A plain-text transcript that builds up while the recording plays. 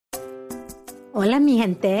Hola, mi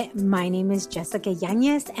gente. My name is Jessica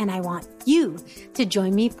Yanez, and I want you to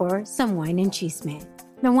join me for some Wine and Chisme.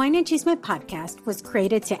 The Wine and Chisme podcast was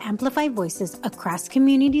created to amplify voices across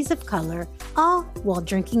communities of color, all while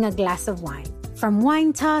drinking a glass of wine. From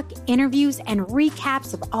wine talk, interviews, and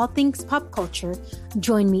recaps of all things pop culture,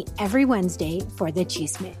 join me every Wednesday for the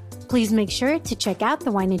Chisme. Please make sure to check out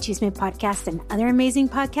the Wine and Chisme podcast and other amazing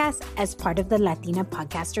podcasts as part of the Latina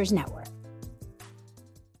Podcasters Network.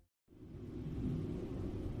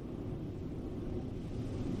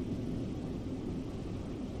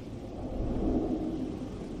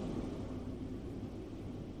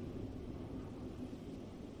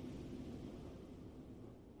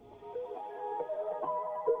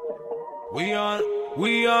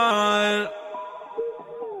 We on.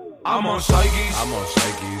 I'm on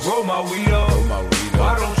Psyches. Roll my weed up.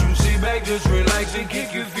 Why don't you sit back, just relax and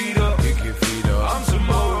kick your feet up. I'm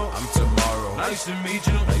tomorrow. Nice to meet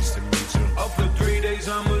you. Up for 3 days,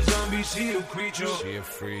 I'm a zombie, she a creature.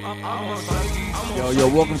 I'm on Psyches. Yo,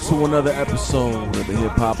 welcome to another episode of the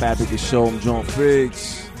Hip Hop Advocate Show. I'm John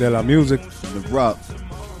Friggs. De La Music. The Rock.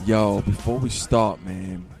 Yo, before we start,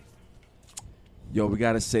 man. Yo, we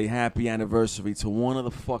gotta say happy anniversary to one of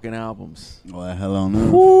the fucking albums. Oh, Hell on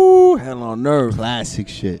Earth. Woo, Hell on Earth. Classic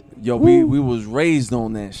shit. Yo, we was raised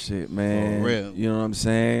on that shit, man. For real. You know what I'm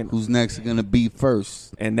saying? Who's next gonna be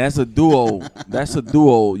first? And that's a duo.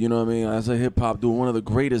 You know what I mean? That's a hip-hop duo. One of the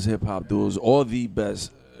greatest hip-hop duos. Or the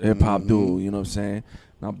best hip-hop duo, you know what I'm saying?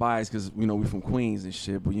 Not biased because, you know, we from Queens and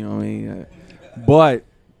shit, but you know what I mean? But,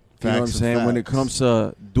 you know what I'm saying? When it comes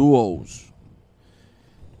to duos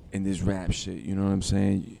in this rap shit, you know what I'm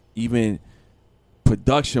saying? Even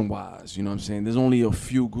production-wise, you know what I'm saying? There's only a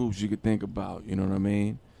few groups you could think about, you know what I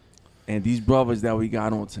mean? And these brothers that we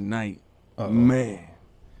got on tonight, man,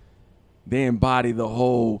 they embody the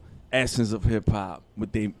whole essence of hip-hop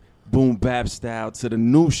with their boom bap style to the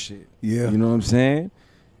new shit. Yeah. You know what I'm saying?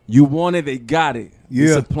 You want it, they got it. Yeah.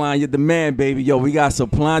 You're supplying your demand, baby. Yo, we got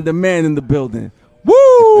supply and demand in the building.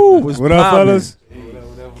 Woo! What up, fellas?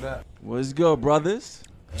 What's good, brothers?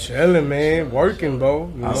 Chilling, man. Working, bro.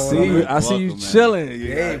 I see you chilling.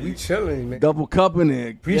 Yeah, we chilling, man. Double cupping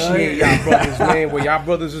it. Appreciate y'all brothers, man. What y'all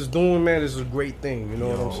brothers is doing, man, is a great thing. You know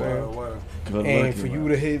what I'm saying? Good and looking, for you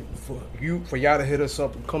to hit, for y'all to hit us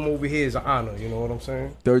up and come over here is an honor. You know what I'm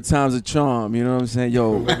saying? Third time's a charm. You know what I'm saying?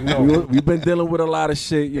 Yo, we've been dealing with a lot of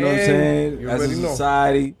shit. You know what I'm saying? As a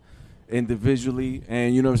society, individually,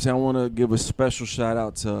 and you know what I'm saying. I want to give a special shout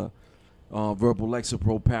out to Verbal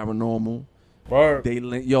Lexapro Paranormal. Word. They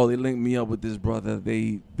linked me up with this brother.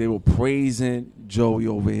 They were praising Joey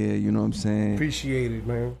over here. You know what I'm saying? Appreciate it,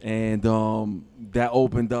 man. And that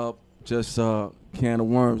opened up just a can of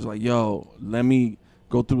worms. Like, yo, let me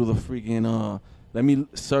go through the freaking, let me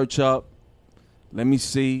search up, let me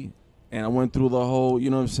see. And I went through the whole, you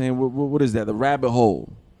know what I'm saying? What is that? The rabbit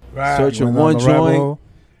hole. Right. Searching one joint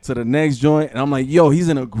to the next joint. And I'm like, yo, he's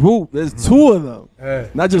in a group. There's two of them. Hey.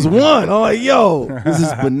 Not just one. I'm like, yo, this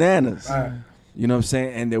is bananas. Right. You know what I'm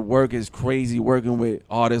saying? And their work is crazy, working with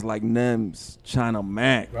artists like Nems, China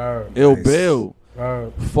Mac, Right. Ill Bill, Right.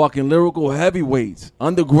 fucking lyrical heavyweights,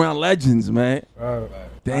 underground legends, man. Right.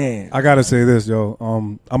 Damn. I gotta say this, yo.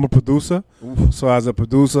 I'm a producer, so as a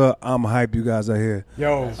producer, I'm hype you guys are here.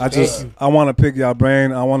 Yo, I want to pick your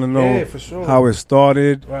brain. I want to know for sure. how it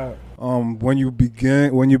started. Right. When you began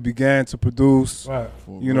to produce. Right.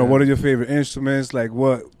 You know, what are your favorite instruments? Like,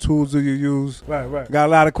 what tools do you use? Right. Got a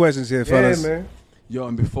lot of questions here, fellas. Yeah, man. Yo,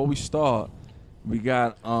 and before we start, we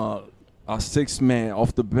got our sixth man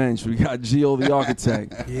off the bench. We got Gio the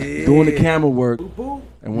architect doing the camera work.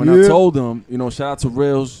 And when I told him, you know, shout out to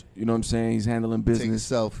Reels, you know what I'm saying? He's handling business.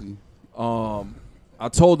 Take a selfie. I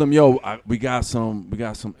told him, yo, we got some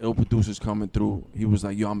ill producers coming through. He was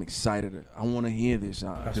like, yo, I'm excited. I want to hear this.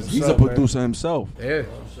 Because he's a producer himself. Yeah.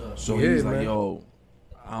 So he's like, man. yo,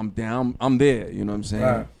 I'm down. I'm there. You know what I'm saying?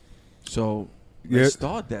 Right. So let's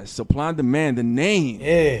start that. Supply and demand, the name.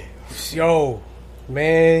 Yeah. Yo,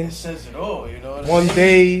 man. It says it all, you know what One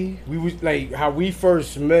day, we was like, how we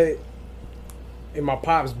first met in my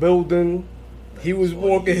pop's building. He was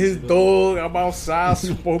walking his dog. I'm outside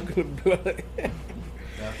smoking the blunt.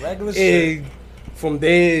 Regular shit. And from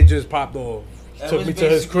there, it just popped off. He took me to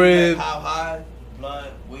his crib. How high,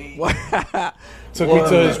 blunt, weed. Took me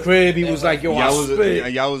to his crib. He was like, yo, I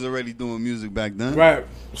spit. Y'all was already doing music back then? Right.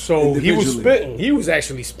 So he was spitting. He was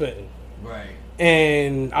actually spitting. Right.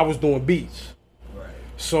 And I was doing beats. Right.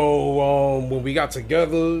 So when we got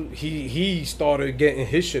together, he started getting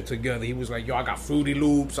his shit together. He was like, yo, I got Fruity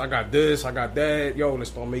Loops, I got this, I got that. Yo, let's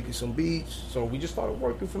start making some beats. So we just started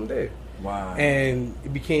working from there. Wow. And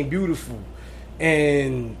it became beautiful.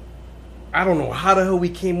 And I don't know how the hell we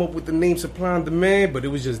came up with the name Supply and Demand, but it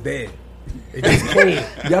was just there. It just came.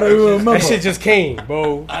 Y'all don't even remember. That shit just came,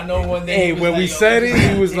 bro. I know one day. Hey, he was when like, we yo, said we it,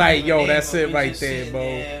 can't he was think like, of a yo, name, that's but it we right just there, sitting bro.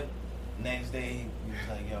 there. Next day, he was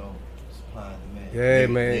like, yo, Supply and Demand. Yeah,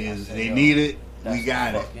 man. Niggas, they need it. We That's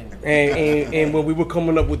got it. fucking- And when we were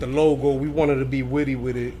coming up with the logo, we wanted to be witty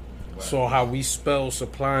with it. So how we spell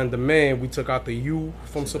Supply and Demand, we took out the U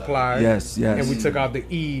from Supply. Yes, yes. And we took out the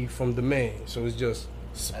E from Demand. So it's just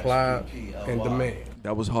Supply SPPLY. and Demand.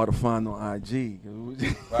 That was hard to find on IG.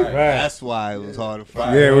 Right. That's why it was hard to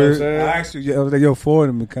find. Yeah, know what I'm we, saying? I actually, I was like, yo,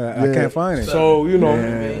 forward me. I can't find it. So, you know,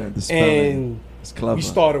 Yeah, the spelling. and It's clever. we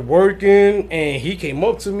started working, and he came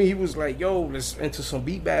up to me. He was like, yo, let's enter some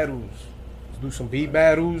beat battles. Let's do some beat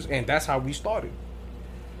battles. And that's how we started.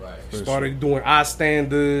 Right. Started doing our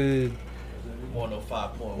standard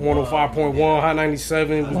 105.1. 105.1, High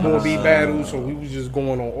 97 was doing beat battles. So we was just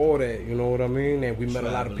going on all that. You know what I mean? And we met a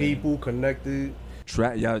lot of Traveling. people, connected.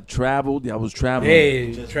 Y'all traveled. Y'all was traveling.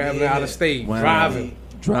 Yeah, Just traveling being out there. of state, Wow. driving,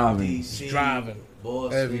 Driving. DC, driving,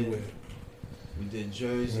 Boston, everywhere. We did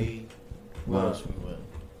Jersey. Where Wow. else we went?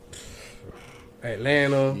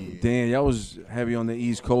 Atlanta. Damn, y'all was heavy on the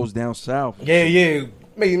East Coast, down south. Yeah.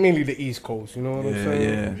 Mainly the East Coast. You know what I'm Yeah,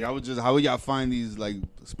 saying? yeah. Y'all was just how would y'all find these like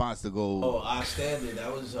spots to go? Oh, our standard.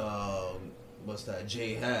 That was what's that?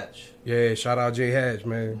 Jay Hatch, Yeah, shout out Jay Hatch,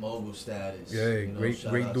 man. mobile status. Yeah, You know, great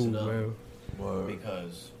shout dude, out to them. man.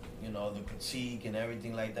 Because you know the critique and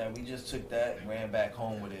everything like that. We just took that, and ran back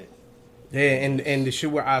home with it. Yeah, and the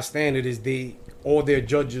shit with our standard is all their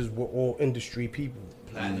judges were all industry people.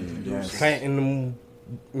 Platinum producers, Platinum,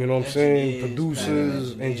 you know what I'm saying? Engineers, Producers,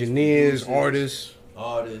 platinum engineers, producers. artists.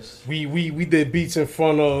 artists. We did beats in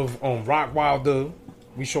front of Rock Wilder.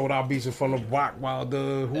 We showed our beats in front of Rock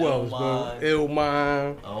Wilder. Who else, bro?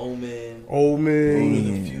 Illmind, Omen,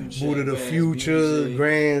 Omen, Buddha the Grand's Future, Music,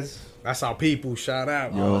 Grands. That's our people. Shout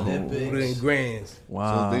out, Olympics. Buddha and Grands.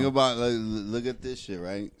 Wow. So think about like, look at this shit,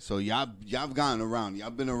 right? So y'all gotten around. Y'all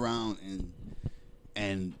been around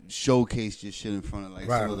and showcased your shit in front of like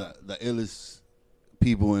Right. some of the illest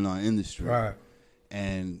people in our industry. Right,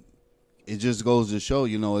 And it just goes to show,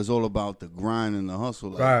 you know, it's all about the grind and the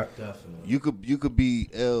hustle. Like, right, Definitely. You could be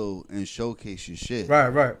ill and showcase your shit.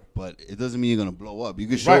 right. But it doesn't mean you're gonna blow up. You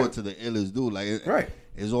can show Right. it to the illest dude. Like Right.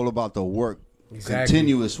 it's all about the work. Exactly.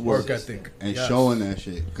 Continuous work ethic. and Yes. showing that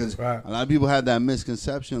shit. Because Right. a lot of people have that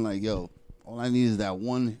misconception, like, yo, all I need is that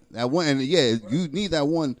one, and yeah, you need that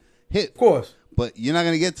one hit, Of course. but you're not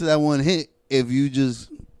gonna get to that one hit if you just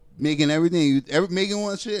making everything, making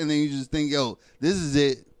one shit, and then you just think, yo, this is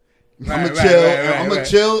it. I'm Right, gonna right, chill. right, I'm gonna right.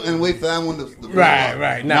 chill and wait for that one to blow Right, up.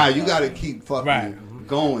 right. Nah, Nah. you gotta keep fucking Right.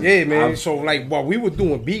 going. Yeah, man. So like while we were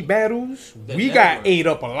doing beat battles, we got ate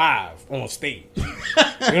up alive on stage.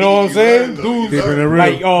 You know what I'm saying? Dudes Keeping it real.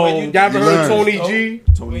 like y'all ever heard learn. Tony G?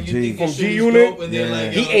 Tony G. From G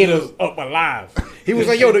Unit? He ate us up alive. He was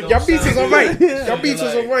like, yo, y'all beats is alright. Y'all beats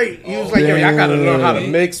is alright. He was like, yo, y'all gotta learn how to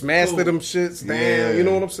mix, master them shits down. Yeah. You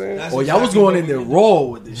know what I'm saying? Oh, y'all was going in there raw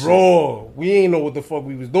with this shit. Raw. We ain't know what the fuck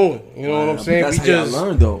we was doing. You know what I'm But saying? That's We how y'all just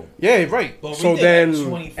learned, though. yeah, right. But we So did then like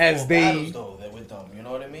 24 as they battles, though, that with them, you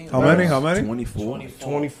know what I mean? How many? How many? 24.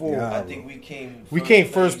 24. Yeah. I think we came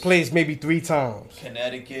first place maybe 3 times.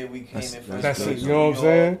 Connecticut, we came in first That's place. it, you know what I'm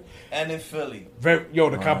saying? And in Philly.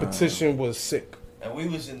 The competition was sick. And we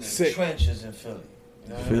was in the Sick. trenches in Philly. You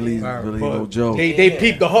know what I Philly, mean? Right, really but no joke. They Yeah.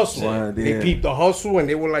 peeped the hustle. Right, They yeah. peeped the hustle, and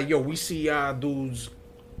they were like, "Yo, we see y'all dudes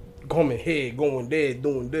coming here, going there,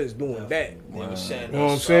 doing this, doing that." They were saying You know what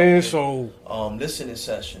I'm us saying? up So with, listening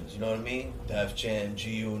sessions, you know what I mean? Def Jam, G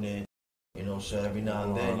Unit, you know, so every now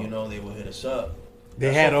and then, you know, they would hit us up. they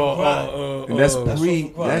That's had all for pride. And that's That's pre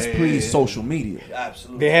what- that's yeah, pre yeah, social media.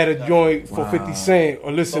 Absolutely. they had a joint for Wow. 50 Cent, a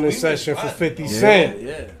But listening we was session for riding, 50 though. Cent,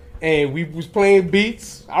 Yeah. and we was playing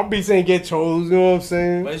beats. Our beats ain't get chose. You know what I'm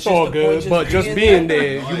saying? But It's it's just all the good, point, but just just being being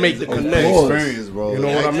there. there, you make the It's connection. experience, bro. You know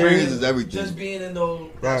what I mean? Experience is everything. Just being in that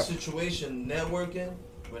Right. situation, networking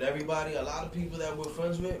with everybody, a lot of people that we're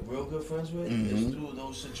friends with, real good friends with, is through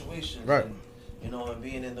those situations. Right. And, you know, and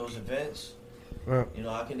being in those events. Right. You know,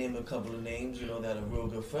 I can name a couple of names, you know, that are real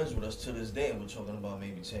good friends with us to this day, and we're talking about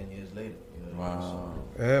maybe 10 years later. You know what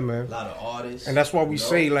I mean? Yeah, man. So, a lot of artists. And that's why we you know?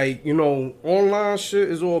 say, like, you know, online shit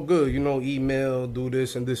is all good. You know, email, do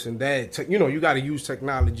this and this and that. You know, you got to use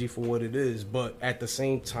technology for what it is. But at the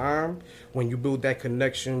same time, when you build that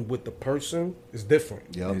connection with the person, it's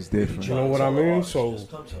different. Yep. It's different. You know what I Tell the mean? artists, So, just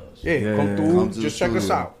come to us. yeah, Yeah, come through. come to the just check us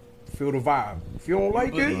studio. out. Feel the vibe. If you don't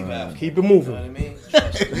like Believe it, after. keep it You know moving. what I mean?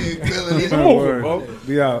 Trust me. You feeling Keep it? it moving, bro.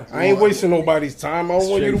 Be out. I ain't wasting nobody's time. I don't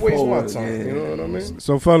want you to waste my Straightforward, time. yeah. You know what I mean?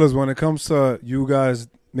 So, fellas, when it comes to you guys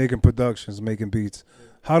making productions, making beats,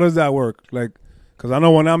 How does that work? Like, because I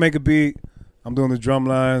know when I make a beat, I'm doing the drum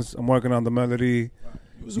lines, I'm working on the melody.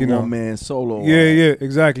 It was a one-man solo. Yeah,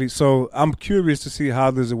 exactly. So I'm curious to see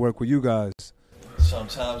how does it work with you guys.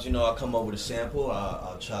 Sometimes, I come up with a sample,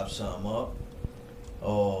 I'll chop something up,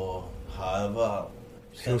 or however.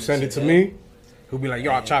 He'll send it to me. He'll be like,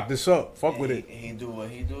 yo, I'll chop this up. Fuck with it. He do what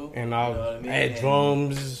he do. And I'll add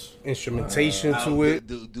drums, instrumentation to it.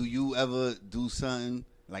 Do you ever do something,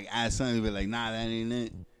 like add something to be like, nah, that ain't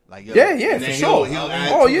it? Like, yo, Yeah, for sure.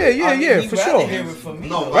 For sure.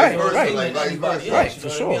 Right, for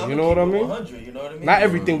sure. You know what I mean? Not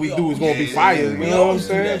everything we do is gonna be fire. You know what I'm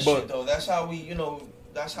saying? But that's how we,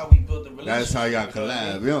 that's how we build the relationship. That's how y'all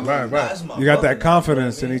collab. Right. You got that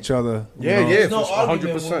confidence in each other. Yeah, There's no for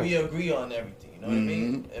argument 100%. when we agree on everything. You know what I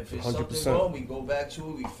mean? If it's 100%. something wrong, we go back to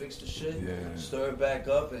it, we fix the shit, stir it back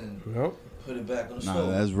up, and put it back on the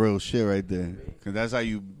stove. That's real shit right there. Because that's how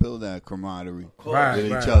you build that camaraderie Right. with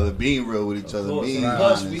each other, being real with each other, being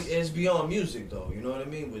Plus, honest. it's beyond music, though. You know what I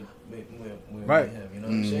mean? With Right. him, you know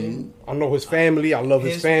what I'm saying? I know his family. I love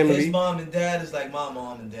his family. His mom and dad is like my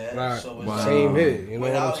mom and dad. Right. So it's Same here. You know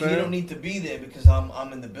what I'm saying? He don't need to be there because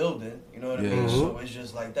I'm in the building. You know what I mean? So it's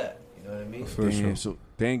just like that. You know what I mean? For sure. So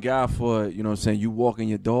thank God for, you know what I'm saying, you walking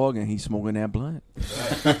your dog and he's smoking that blunt.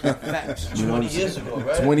 Facts. 20 years ago,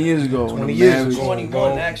 right? 20 years ago. 20 years ago.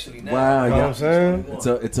 21 actually now. Wow, You know what I'm saying?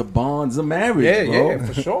 It's a bonds of marriage, bro. Yeah,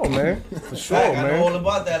 for sure, man. For sure, I know all man.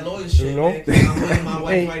 about that lawyer shit, You know? man. 'Cause I'm with my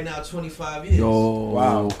wife right now 25 years.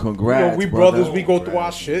 Yo, congrats, We brother. brothers, we go through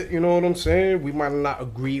our shit. You know what I'm saying? We might not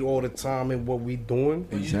agree all the time in what we doing.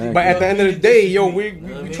 Exactly. But at the end of the day, yo, we You know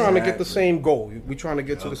what I mean? trying to get the same goal. We trying to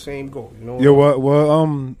get to the same goal. You know?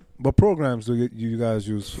 Yo, what programs do you guys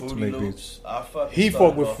use to Fruity make beats? Loops. I fucking He fuck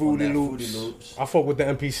started with off on Fruity that Loops. I fuck with the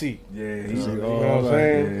MPC. Yeah, You know what I'm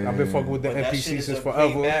saying? I've been fucking with the But that shit MPC is since a great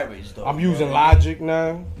forever. marriage, though, I'm you know using what I mean? Logic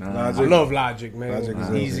now. I Logic. love Logic, man. Logic is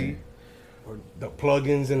It's easy. The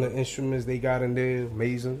plugins and the instruments they got in there,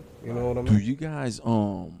 amazing. You know what I Do mean? you guys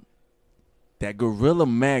that Gorilla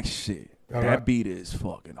Max shit? All That right. beat is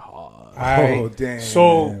fucking hard. Alright. Oh, damn.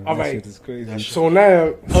 So, man, all that right. shit is crazy. So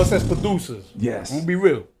now, us as producers, Yes. I'm gonna be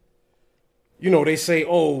real. You know, they say,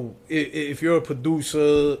 oh, if you're a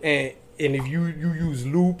producer and if you use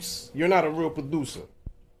loops, you're not a real producer.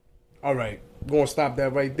 All right, gonna stop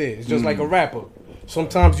that right there. It's just like a rapper.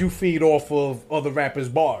 Sometimes you feed off of other rappers'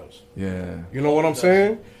 bars. Yeah. You know what I'm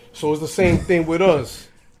saying? So it's the same thing with us.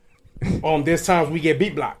 There's times we get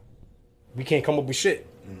beat blocked. We can't come up with shit.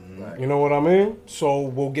 You know what I mean? So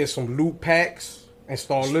we'll get some loop packs and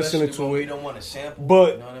start listening Especially to when it. we don't want to sample.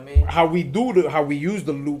 But you know what I mean? how we use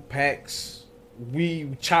the loop packs, we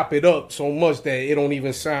chop it up so much that it don't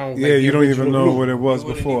even sound like Yeah, the you don't even original know loop. what it was You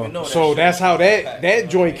wouldn't before. even know So shit that's was how a pack, you that know what I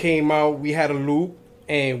joint mean? came out. We had a loop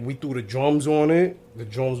and we threw the drums on it. The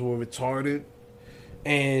drums were retarded.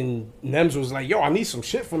 And Nems was like, yo, I need some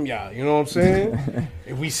shit from y'all. You know what I'm saying?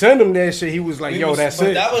 If we send him that shit, he was like, yo, that's but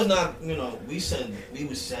it. that was not, we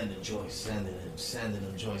was sending joints, sending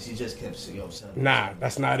them joints. He just kept saying, yo, send them. Nah,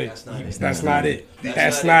 that's not it. That's not it. That's not it. That's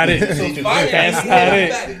That's not not it. it. So fire, That's he not hit me it.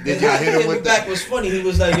 back. Did y'all hit him with back was funny. He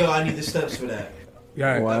was like, yo, I need the steps for that.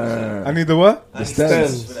 Yeah. Wow. I need the what? I need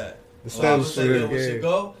stems. for that. The So I was stems like, for yo, it, what's yeah. it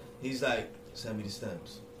go? He's like, send me the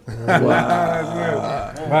stems. Right.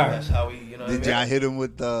 That's how we, you know what I Did mean? y'all hit him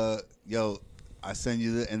with the, yo, I send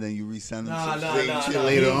you the, and then you resend him Nah, some nah, straight nah, shit nah.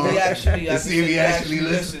 later on? He actually, To I see if he actually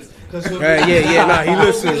listens. Yeah, he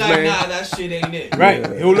listens, like, man. Nah, that shit ain't it. Right,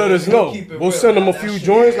 he'll let us know. Keep it We'll real. send him a That few shit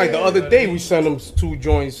joints. ain't Like the it. other day, we sent him 2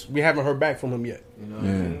 joints. We haven't heard back from him yet. You know what I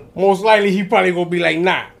mean? Most likely, he probably gonna be like,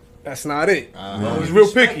 nah, that's not it. But He's we real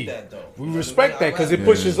respect picky. that, though. We You know what respect I mean? that because it I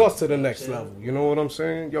pushes us to the next Yeah. level. You know what I'm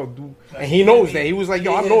saying? Yo, dude. And he knows that. He was like,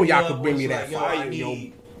 yo, I know y'all could bring me that Yo, fire, I yo.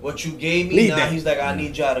 need what you gave me. Need Now that. he's like, I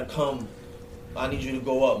need y'all to come. I need you to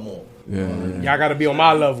go up more. Yeah. Y'all gotta be on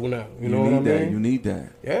my level now. You know what I need that. You mean? need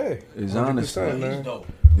that. Yeah. It's 100%, honest. He's man. dope.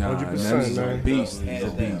 Nah, 100%, He's a man. beast. He's a Hands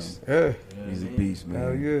down. beast. Yeah. He's a beast, man.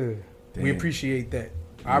 Hell yeah. We Damn. appreciate that.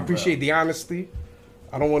 I appreciate the honesty.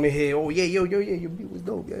 I don't want to hear, oh, yeah, your beat was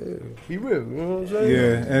dope. Yeah, be real. You know what I'm saying?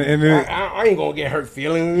 Yeah, and it, I ain't gonna get hurt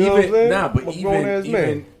feelings. You know what I'm saying? Nah, but I'm a grown-ass even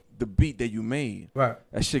man. the beat that you made, Right.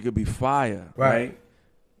 that shit could be fire, Right. right?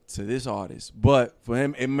 To this artist, but for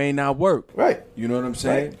him, it may not work. Right. You know what I'm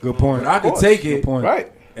saying? good point. But I could course. take Good it, point.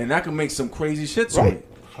 Right. and I can make some crazy shit to Right. it.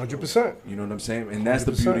 100%. You know what I'm saying? And that's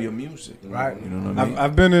the 100%. beauty of music. Right. You know what I mean?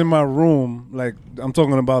 I've been in my room, like I'm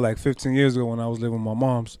talking about like 15 years ago when I was living with my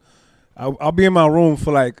mom's. I'll be in my room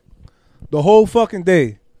for like the whole fucking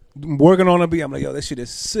day working on a beat. I'm like, yo, that shit is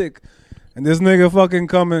sick. And this nigga fucking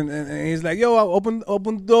coming and he's like, yo, I open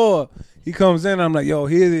the door. He comes in. I'm like, yo,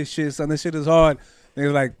 hear this shit, son. This shit is hard. They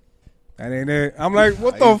was like, that ain't it. I'm like,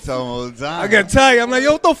 what I the used to tell him all the time. I get tired. I'm like,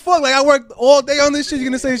 yo, what the fuck? Like, I worked all day on this shit. You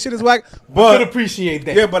gonna say shit is whack? I But could appreciate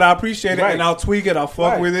that. yeah, but I appreciate it, Right. and I'll tweak it. I'll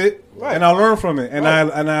fuck Right. with it, Right. and I'll learn from it, and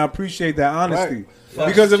Right. I appreciate that honesty. Right.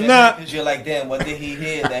 Because if not, because you're like, damn, what did he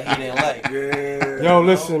hear that he didn't like? Yo,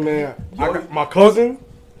 listen, man. I got my cousin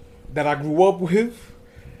that I grew up with.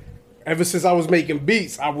 Ever since I was making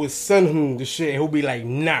beats, I would send him the shit. He'll be like,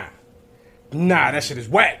 nah, that shit is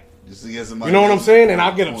whack. Just to get somebody You know what I'm else's saying? And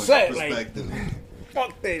I'll get point, upset. Like, perspective.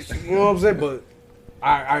 fuck that shit. You know what I'm saying? But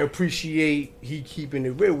I appreciate he keeping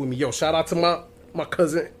it real with me. Yo, shout out to my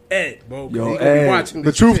cousin Ed, bro. 'Cause Yo, he gonna Ed, be watching the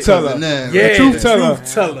this truth shit. teller. Cousin Ed, Yeah, right? The truth teller.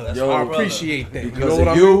 Truth teller. Yo, I brother. appreciate that. You Because know what of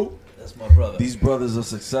I mean? you, That's my brother. these brothers are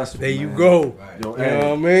successful. There you man. go. Yo, You Ed, know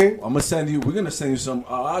what I mean? I'm gonna send you. We're gonna send you some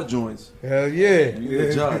our joints. Hell yeah. You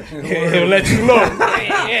the judge. He'll let you know.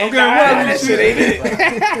 Okay, that shit ain't it.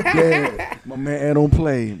 Yeah, my man Ed don't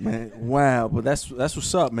play, man. Wow, but that's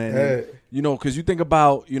what's up, man. Hey. You know, because you think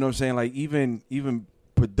about, you know what I'm saying, like even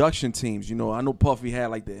production teams. You know, I know Puffy had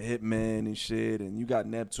like the Hitmen and shit, and you got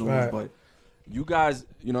Neptunes, Right. but you guys,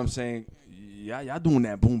 you know what I'm saying, y'all doing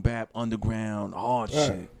that boom bap underground hard Right.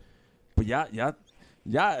 shit, but y'all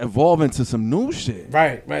evolving to some new shit.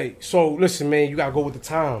 Right. So listen, man, you gotta go with the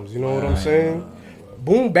times. You know what I'm saying?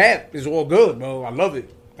 Boom bap is all good, bro. I love it.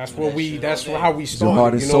 That's what that's how we heart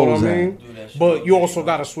started. and You know what I soul's at. mean? Do that shit But all you day, also bro.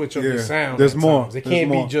 gotta switch up Yeah. your sound. There's at more. times. It There's can't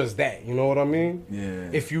more. be just that. You know what I mean? Yeah.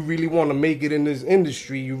 If you really want to make it in this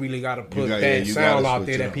industry, you really gotta put got- that yeah, you sound gotta out switch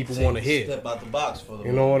there it that up. people Take want to a hear. Step out the box for the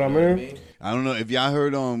You know what I mean? I don't know if y'all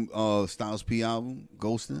heard Styles P album,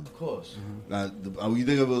 Ghostin'. Of course. What you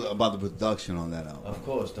think about the production on that album? Of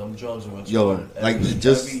course. Them drums were Yo, retarded. like, every,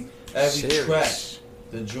 just- every track,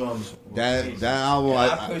 the drums were crazy. That album, And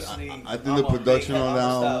I personally, think I'm the a production big- on that I'm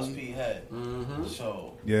a Styles album, P head.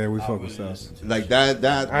 So Yeah, we I fuck with really Styles. listen to like that.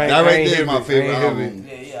 that I right ain't there hear is my it. I favorite ain't hear album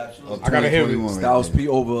shit. Yeah, absolutely. of I gotta hear it. 2021. Styles right P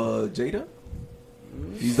over Jada.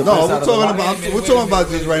 He's the there. No, best we're out of the talking lot. about Wait a we're minute, talking about wait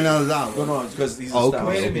a this minute. right now. This album. No, because he's a Okay. Styles.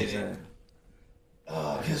 Wait a P minute. fan.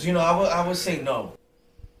 Because I would say no.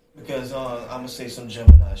 Because I'm gonna say some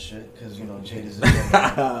Gemini shit. Because Jada's a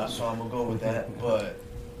Gemini, so I'm gonna go with that. But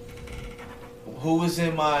who was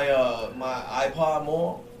in my iPod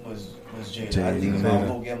more was Jada. I think if I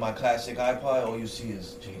go get my classic iPod, all you see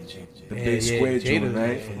is Jada. The Yeah, big yeah, square Jada, joint,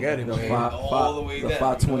 right? forget it, the man. All the way the down,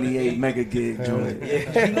 528 you know what I mean? mega gig joint. Yeah,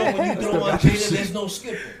 'cause when you throw on Jada, there's no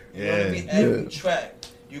skipping. You know what I mean? Yeah. Every track,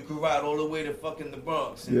 you could ride all the way to fucking the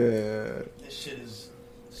Bronx. And Yeah. this shit is.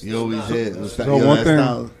 He always not- did. So one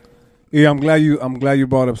thing- Yeah, I'm glad you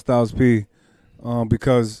brought up Styles P,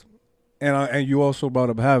 because, and you also brought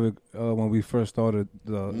up Havoc when we first started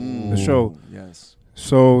the show. Yes.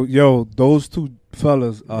 So yo, those two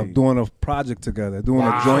fellas are Hey. doing a project together, doing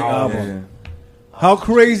Wow. a joint album. Yeah. How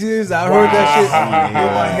crazy is that? I heard that shit. Yo,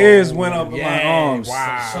 my hairs went up in my arms.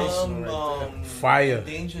 Wow. Some Fire.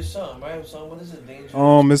 Dangerous something, right? Some what is it? Dangerous.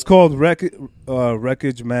 It's called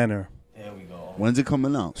Wreckage Manor. There we go. When's it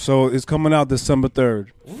coming out? So it's coming out December 3rd.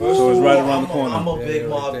 First So it's of right all, around the corner. I'm a big Yeah,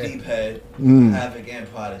 Mob right there. Deep head, Mm. Havoc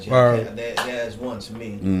and Prodigy. Word. There's one to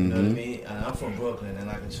me. You know what I mean? And I'm from Brooklyn, and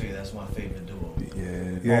I can tell you that's my favorite duo. Yeah.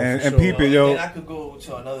 Yeah, and, for and sure. peep it, yo. And I could go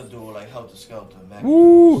to another duo like Helter Skelter. Mac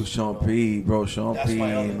Woo, Miller, Sean you know. P, bro, Sean That's P,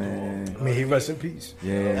 my other man. duo. May he rest in peace.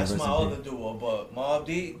 Yeah, That's rest my in other peace. duo, but Mob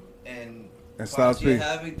Deep and Styles Prodigy P. and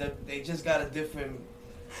Havoc, they just got a different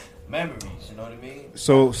memories. You know what I mean?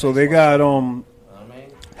 So they got You know what I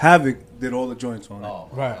mean? Havoc did all the joints on it. Oh,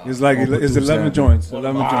 Right. It's like All it's produced 11 Havoc. joints. One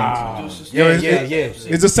of 11 my joints. producers. Yeah, it's-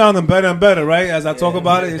 yeah. It's just sounding better and better, right? As I talk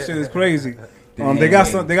about it, this shit is crazy. They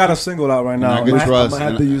got a single out right now. I can I'm trust. gonna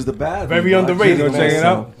have to use the bathroom. Very bro. I underrated, jizzed man. Check it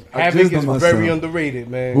out. I Havoc jizzed is on very myself. underrated,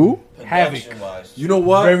 man. Who? Havoc. Production-wise. You know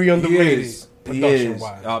what? Very He underrated, is. He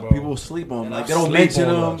production-wise, is. bro. People sleep on him. And Like I they don't sleep mention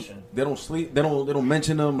on him. production. They don't sleep. They don't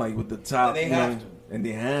mention him like with the top. And they you know, have to. And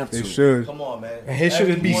they have to. They should. Come on, man. And his shit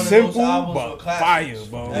would Every be one of those simple, albums but were classics. fire,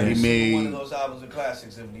 bro. Every He single one made- of those albums are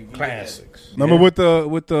classics. If you read Classics. Remember with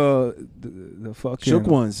the fucking Shook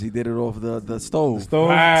ones. He did it off the stove. stove?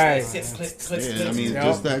 Right. It. Click, click, click, Yeah, click, I mean, Yeah.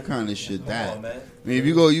 just that kind of shit. Come That. on, man. I mean, if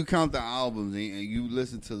you count the albums and you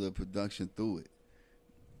listen to the production through it,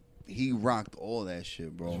 he rocked all that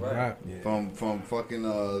shit, bro. Right. From fucking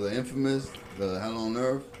the infamous, the Hell on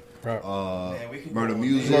Earth, Right. Man, we could Murder go on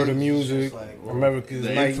Music. there. Murder It's Music, just like, America's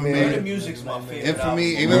The Nightmare. Infamy. Murder Music's my favorite. Infamy. album.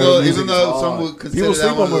 Even Murder though Music is some hard. would consider People that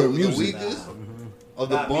sleep one on Murder the Music. weakest of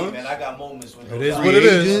the Not me, bunch. man. I got moments with It those is albums. what it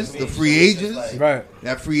is. Agents, the Free Agents. Like, Right.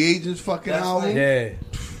 That Free Agents fucking That's album. like- Yeah.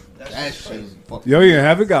 that's That just shit crazy. is fucking. Yo, yeah,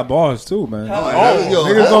 Havoc got bars too, man. Oh, yo,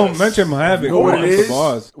 Niggas don't mention Havoc. You know what it for is?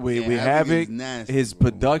 bars. We Yeah, Havoc Havoc. is nasty, His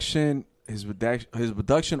bro. production. his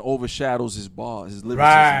production overshadows his bars, his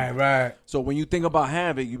lyricism. Right. So when you think about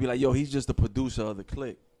Havoc, you be like, yo, he's just the producer of the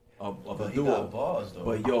clique, of the But he duo. got bars though.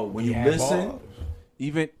 But yo, when He you had listen, bars.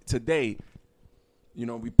 even today, you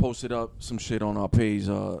know, we posted up some shit on our page.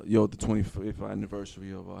 The 25th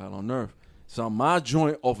anniversary of Hell on Earth. So my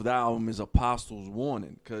joint off the album is Apostles'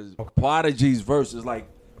 Warning, because Prodigy's verse is like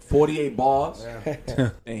 48 bars,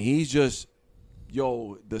 and he's just,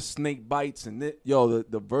 the snake bites and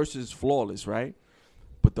the verse is flawless, right?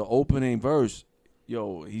 But the opening verse,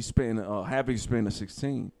 he's spitting Havoc's spitting a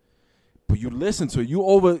 16. But you listen to it, you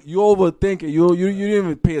overthink it. You didn't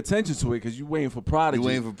even pay attention to it because you waiting for Prodigy. You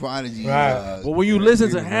waiting for Prodigy. Right. But when you listen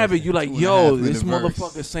to Havoc, you like, 2.5 this minute verse.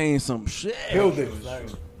 motherfucker saying some shit. Killed it.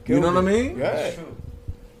 You know what I mean? Yeah. That's true.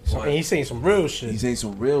 So, and he's saying some real shit. He's saying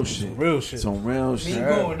some real shit. Some real Me shit.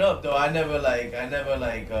 growing up though, I never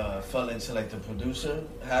fell into like the producer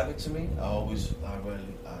Havoc to me.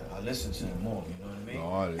 I listened to him more. You know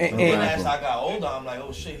what I mean? And And as I got older, I'm like,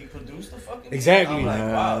 oh shit, he produced the fucking. Exactly. I'm like,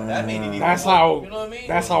 wow, that made it even That's more, how. You know what I mean?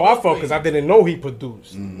 That's how I felt because I didn't know he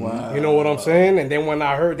produced. Wow. You know what I'm saying? And then when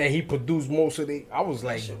I heard that he produced most of the, I was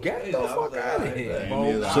like, get crazy. the I was fuck like, out of alright, here, right.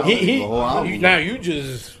 bro. So the whole album. Now you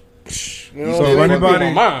just, you know, So what I'm anybody-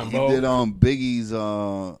 saying? Mind, He bro. did Biggie's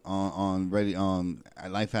on Ready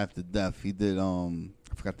Life After Death. He did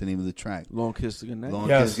I forgot the name of the track. Long Kiss to Goodnight. Long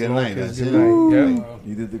Yes, Kiss Goodnight. Long Kiss That's Goodnight. it. Yeah.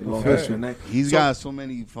 He did the Long Okay. Kiss to Goodnight. He's got so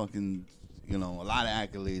many fucking, a lot of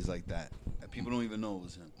accolades like that people don't even know it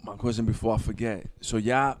was him. My question before I forget. So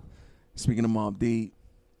y'all, speaking of Mobb Deep,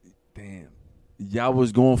 damn, y'all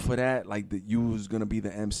was going for that, like that you was gonna be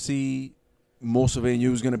the MC, most of it, and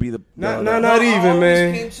you was gonna be the Not I even, always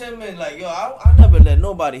man. came to him and like, yo, I never let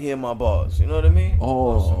nobody hear my bars. You know what I mean?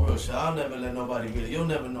 Oh. Some real shit. I'll never let nobody really. You'll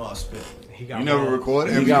never know I spit. He got You never balls.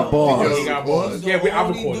 recorded? He got bars. He got He's balls. the Yeah, I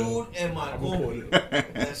only recorded. dude in my I group. recorded.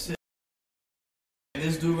 That's it.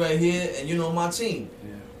 This dude right here, and my team.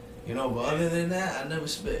 But other than that, I never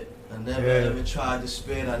spit. I never ever tried to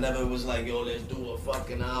spit. I never was like, yo, let's do a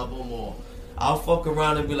fucking album, or I'll fuck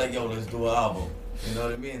around and be like, yo, let's do an album. You know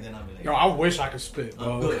what I mean? And then I'll be like, Yo, I wish I could spit,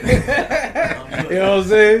 I'm bro. good. You I'm good. know what I'm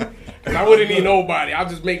saying? Cause I wouldn't need nobody. I'll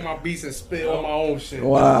just make my beats and spit on my own shit.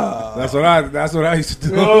 Wow. That's what I used to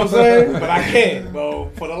do. You know what I'm saying? But I can't,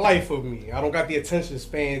 bro. For the life of me, I don't got the attention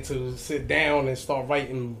span to sit down and start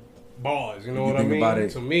writing bars. You know what I think mean? about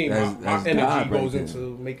it, To me, that's my God energy right goes there. into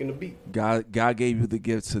making the beat. God gave you the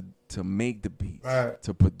gift to make the beats, Right.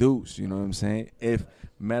 to produce. You know what I'm saying?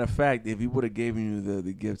 Matter of fact, if he would have given you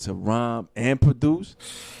the gift to rhyme and produce,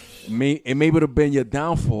 it may would have been your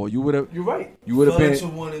downfall. You would have. You're right. You would have Fell been. into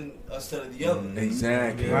one instead of the other.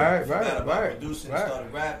 Exactly. Right, Producing, right.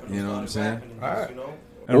 started rapping, You know what I'm started saying? rapping,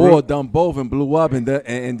 Right. Or done both and blew up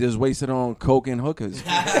and just wasted on coke and hookers. You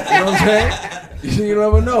know what I'm saying? You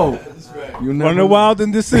never know. That's right. You never Running wild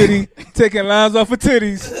in the city, taking lines off of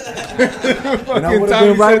titties. And I would have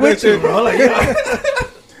been right with you, bro. Like,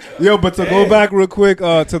 Yo, but to go back real quick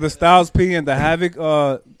to the Styles P and the Havoc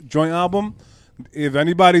joint album, if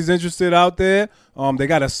anybody's interested out there, they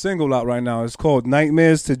got a single out right now. It's called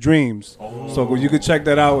Nightmares to Dreams. So you can check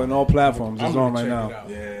that out on all platforms. It's on right now.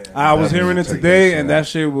 I was hearing it today, and that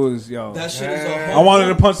shit was, That shit is a I whole wanted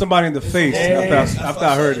to punch somebody in the face That's after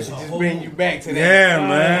I heard it. a Just whole- bring you back to that. Yeah,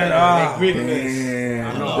 man. That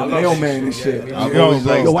grittiness. the mailman and shit. I've Yo, always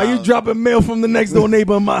bro. liked Yo, why you Styles. dropping mail from the next door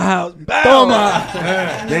neighbor in my house? Bow.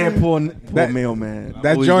 Damn, poor mailman.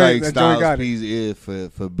 That Always joint, liked that Styles joint got it. P's ear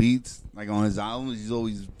for beats. Like on his albums, he's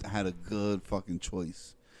always had a good fucking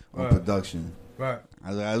choice on production. Right.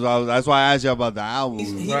 That's why I asked you about the album.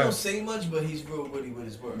 He Right. don't say much, but he's real witty with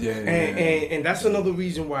his words. And that's another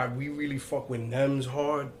reason why we really fuck with Nems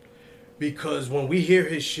hard, because when we hear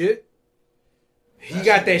his shit, he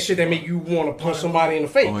got that shit that make you want to punch somebody in the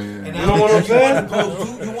face. Oh, yeah. And You know what I'm saying?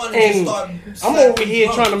 You want to just And start I'm over slapping here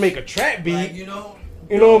drums. trying to make a trap beat. Like, You know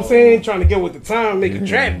what I'm saying? Trying to get with the time, make a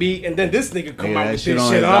trap beat, and then this nigga come Yeah, out that with shit this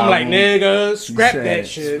on shit. his I'm like, album. nigga, scrap said that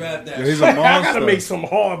shit. Scrap that. Yo, he's shit. a I gotta monster. make some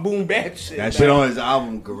hard boom bap shit. That shit on his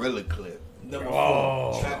album, Gorilla Clip. Number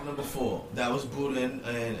Oh. 4. Track number 4. That was Buddha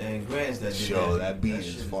and Grants that did Yo, that. that beat is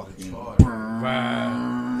shit fucking retarded.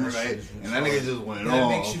 Right. That shit right? is And that retarded. nigga just went That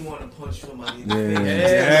off. makes you want to punch somebody in Yeah. the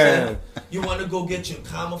face. Yeah. You want to go get your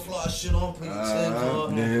camouflage shit on, put your tint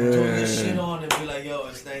on, Yeah. do your shit on, and be like, yo,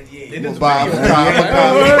 it's 98. They just I'm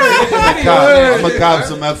gonna cop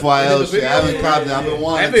some FYL shit. I haven't copped it. I've been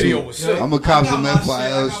wanting That video to. was sick. I'm gonna cop some I got my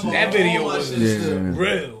FYL shit. shit. That video All my was shit Yeah. still.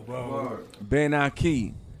 real, bro. Ben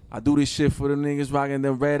Aki. I do this shit for the niggas rocking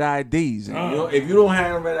them red IDs. And you know, if you don't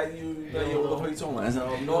have red ID, you like, yo, what the fuck you talking about? That's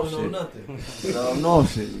not You no don't know shit. nothing. No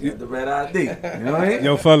shit. You got the red ID. You know what I mean?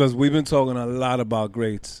 Yo, fellas, we've been talking a lot about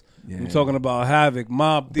greats. Yeah. I'm talking about Havoc,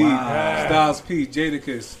 Mobb Deep, Styles P,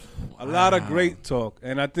 Jadakiss. A lot of great talk.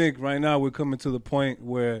 And I think right now we're coming to the point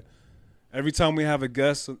where every time we have a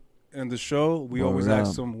guest in the show, we always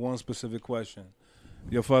ask them one specific question.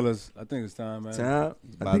 Yo, fellas, I think it's time, man. Time?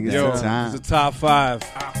 I think it's time. It's the top 5.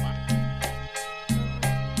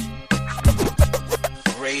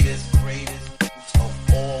 Greatest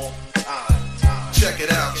of all time. Check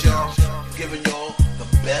it out, y'all. Giving y'all the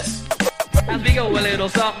best. As we go a little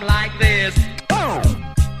something like this.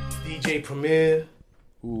 DJ Premier.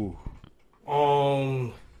 Ooh.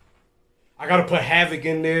 I gotta put Havoc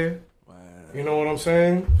in there. Wow. You know what I'm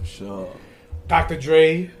saying? For sure. Dr.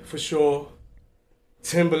 Dre, for sure.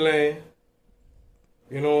 Timberland.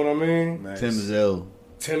 You know what I mean? Nice. Tim is ill.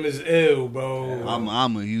 Tim is ill, bro.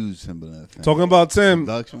 I'm a huge Timberland fan. Talking about Tim,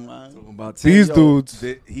 Production wise. About Tim, these dudes.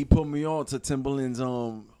 He put me on to Timberland's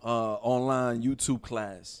online YouTube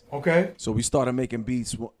class. Okay. So we started making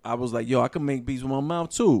beats. I was like, yo, I can make beats with my mouth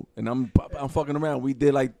too. And I'm fucking around. We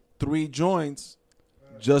did like 3 joints,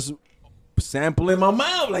 just sampling my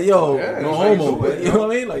mouth. Like, yo, no homo. But, you know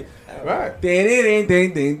what I mean? Like, Right. ding,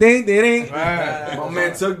 ding, ding, ding, ding. Right. My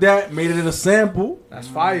man took that, made it in a sample, That's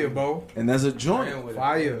fire, bro. and that's a joint.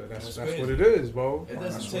 Fire. That's what it is, bro. It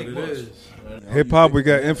That's doesn't what take it much. is. Hip hop, we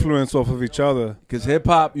got influence off of each other. Because hip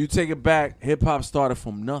hop, you take it back, hip hop started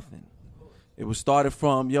from nothing. It was started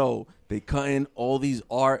from, yo, they cutting all these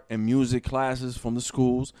art and music classes from the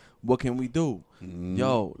schools. What can we do?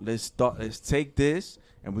 Yo, let's take this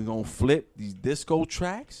and we're going to flip these disco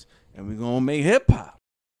tracks and we're going to make hip hop.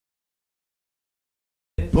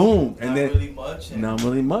 Boom. And Not then, really much. and not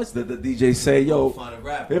really much. The DJ say, yo, find a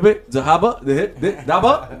rapper. hip it, zahaba, the hip,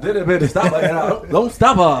 daba, did it, bit, stop it, don't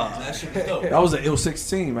stop her. That shit was dope. That was an ill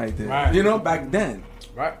 16 right there. Right. You know, back then.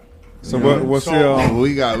 Right. So Yeah. what's So- your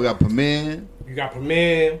We got Premier. You got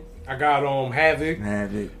Premier. I got Havoc.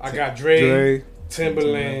 Have it. I got Dre. Dre?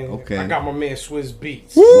 Timberland. Okay. I got my man Swizz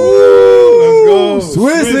Beats. Woo! Let's go.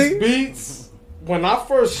 Swizz Beats. When I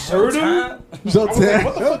first heard him, I was like,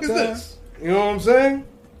 what the fuck is this? You know what I'm saying?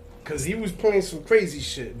 Because he was playing some crazy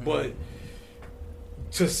shit. But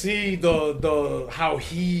to see the how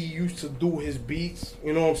he used to do his beats,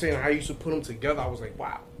 you know what I'm saying? How he used to put them together, I was like,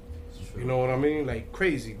 wow. You know what I mean? Like,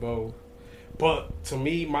 crazy, bro. But to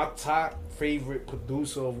me, my top favorite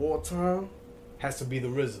producer of all time has to be the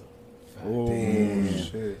RZA. Oh,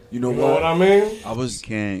 shit. You know You know what? what I mean? I was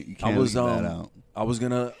You can't was leave that out. I was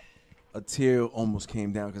gonna a tear almost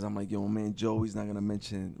came down because I'm like, yo, man, Joey's not gonna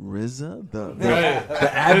mention RZA,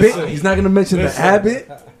 the Abbott. Listen. He's not gonna mention the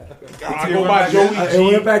Abbott. I go by Joey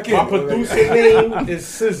It went back G. in. My producer name is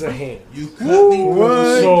Scissorhands. You cut me when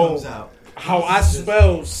the shit So- comes out. How I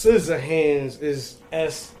spell Scissorhands is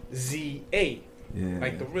SZA, Yeah,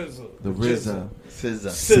 like the RZA. the RZA, Scissor.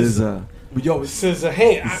 SZA. But yo,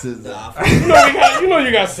 Scissorhands. Scissor. You know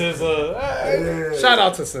you got Scissor. Shout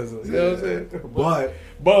out to Scissor. You know what I'm saying?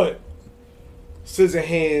 But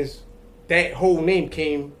Scissorhands, that whole name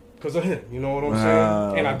came because of him. You know what I'm Wow.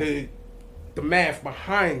 saying? And I did the math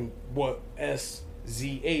behind what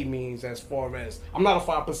SZA means as far as I'm not a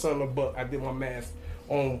 5%er, but I did my math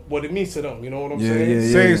on what it means to them. You know what I'm saying?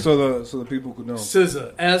 yeah. Say it so the people could know.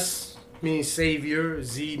 Scissor. S means savior,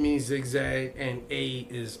 Z means zigzag, and A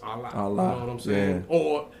is Allah. Allah, You know what I'm saying? yeah.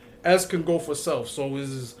 Or S can go for self. So it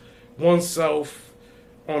is oneself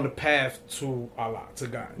on the path to Allah, to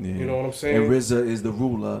God. Yeah. You know what I'm saying? And RZA is the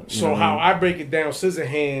ruler. you So know how what I I break it down, scissor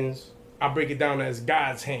hands, I break it down as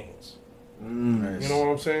God's hands. mean? You know what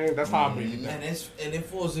I'm saying? That's how I break it down. And it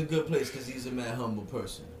falls in a good place because he's a mad humble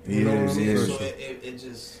person. He You know is, what I he mean? is. So it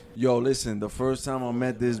just, Yo, listen, the first time I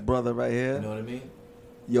met this brother right you here, know what I mean?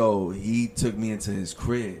 yo, he took me into his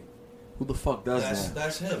crib. Who the fuck does that?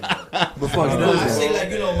 That's him. Who the fuck You know, I does say that?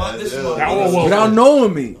 like, you know, this is That one was- Without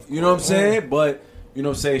knowing me, you know what I'm saying? But, you know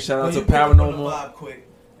what I'm saying? Shout out When to you pick up on the Paranormal vibe quick.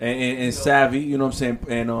 and Savvy, you know what I'm saying?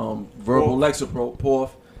 And Verbal Lexapro,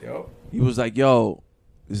 Porf. Yo. He was like, yo,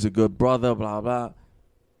 this is a good brother, blah, blah.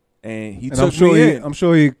 And he And took I'm sure me he, in. I'm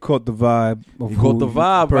sure he caught the vibe. Of He caught the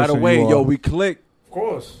vibe right person away. you Yo, are. we clicked. Of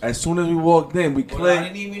course. As soon as we walked in, we Without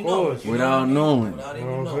clicked. even Of knowing. course. You know Without what I mean? knowing. Without You even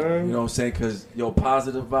know what I'm knowing. saying? You know what I'm saying? Because, yo,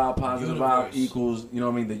 positive vibe Universe. equals, you know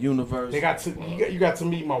what I mean, the universe. They got to you got to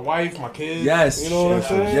meet my wife, my kids. Yes. You know what I'm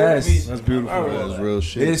saying? Yes. That's beautiful. All right. That's real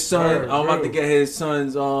shit. His son, Word, I'm about to word. get his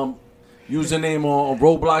son's username on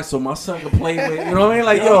Roblox so my son can play with. You know what I mean?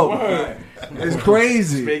 Like, yo, Word. it's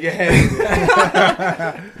crazy. Make it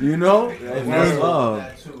happen. You know? That's love.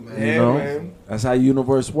 That too, man. You Yeah, know? man. That's how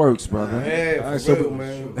universe works, brother. Yeah, All right, for so- real,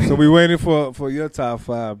 man. So we waiting for your top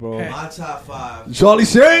 5, bro. My top 5. Charlie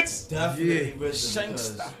Shanks? Definitely RZA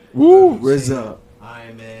because Woo! RZA.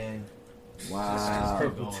 Iron Man, Wow.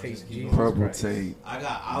 Purple Just tape. keep Jesus Purple Christ. tape. I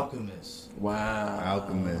got Alchemist. Wow.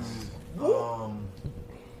 Alchemist.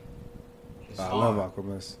 It's I hard. love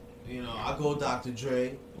Alchemist. You know, I go Dr.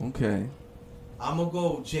 Dre. Okay. I'm gonna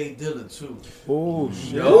go Jay Dilla too. Oh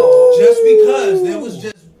shit. Just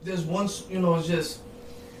because there's one, you know, it's just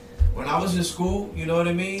when I was in school, you know what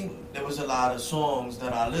I mean. There was a lot of songs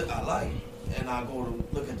that I like, and I go to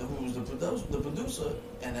look at who's the producer,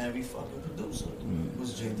 and every fucking producer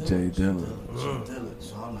was Jay Dilla. Jay Dilla. Jay Dilla.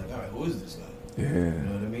 So I'm like, all right, who is this guy? Yeah. You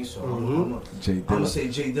know what I mean? So Jay I'm gonna Dilla. say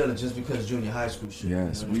Jay Dilla just because junior high school shit.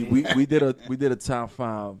 Yes. You know what I mean? We did a top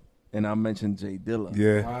 5, and I mentioned Jay Dilla.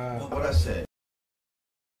 Yeah. Wow. What I said.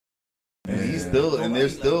 And he's still, and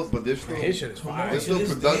there's still, but there's still, His shit is fire. there's still To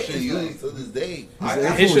this production day, it's used like- to this day.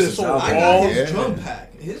 His shit is so out raw. I there. got his Yeah. drum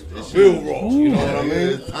pack. His Real raw. You know what I mean?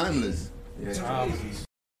 It's timeless. Yeah.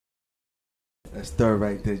 That's third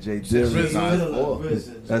right there, Jay RZA,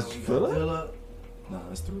 Dilla. That's Dilla. Dilla? Nah,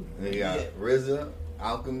 that's 3. They got RZA,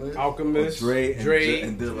 Alchemist, Alchemist, Dre Dre.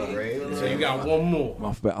 and Dilla. Dre. So you got one more.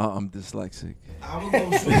 My bad, I'm dyslexic. I would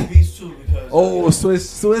go Swiss Beats too because Oh,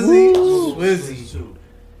 Swizzy. Swizzy. too.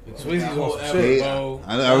 Swizzy's on some Hey, shit, bro.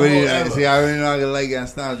 I already see. I already know I can like that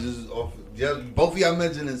style. Just both of y'all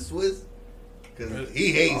mentioning Swiss, because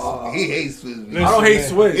he hates Swiss. Listen, I don't hate man.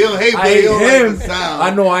 Swizz. He don't hate, I but he hate don't him. like the sound. I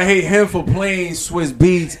know I hate him for playing Swiss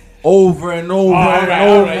beats over and over Alright, and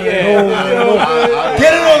over alright, and yeah. over.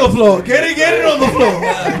 Get it on the floor. Get it on the floor.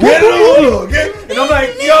 Get it on the floor. And I'm like,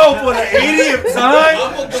 yo, for the 80th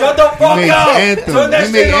time, shut the He fuck made up. anthem. Turn that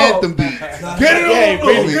He made shit off. anthem beats. Get it on the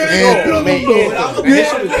floor. He Get made it on anthem. the Made floor. anthem.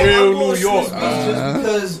 That shit is real New York. Just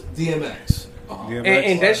because DMX.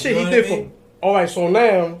 And that shit he did for. All right, so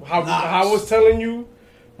now how I was telling you,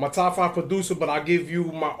 my top 5 producer, but I'll give you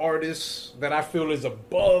my artist that I feel is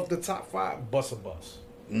above the top 5. Busta Bus.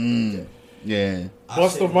 Yeah.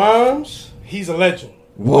 Busta Rhymes, he's a legend.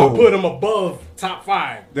 Whoa. I put him above top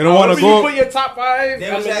 5. They don't wanna However go- You put your top 5.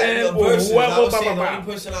 There was that Eminem the or verses. I whoever. would say Blah, the blah, only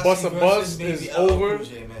blah. person I Busta see Bus versus is maybe LL over. Cool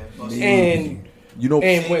J, man. Busta And You know,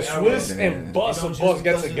 and when Same Swiss era. and Busta It don't Bus just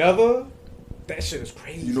get doesn't- together, that shit is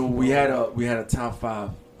crazy. you know, we had a top 5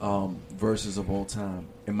 verses of all time,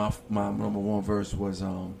 and my number 1 verse was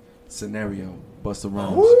Scenario, Busta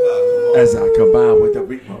Rhymes. As I combine with the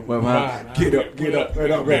beat, get up, get up,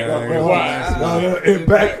 get up, and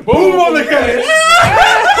back, boom on the cat.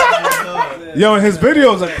 Yo, and his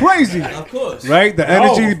videos are crazy. Of course. Right? The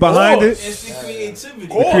energy of behind course. it. It's the creativity.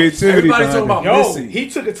 The creativity Everybody behind talking about it. Yo, Missy. he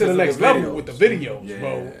took it to the Because of next the level videos. with the videos, Yeah.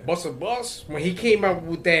 bro. Busta Bus, when he came out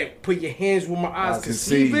with that "Put Your Hands Where My Eyes Can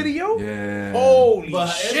See" video, Yeah. holy But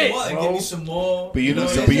shit, what? bro. Give me some more. But you know,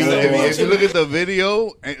 what but you know, I'm saying? if you look at the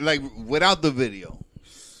video, and like without the video,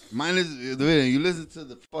 minus the video, you listen to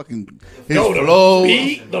the fucking his Yo, the flow,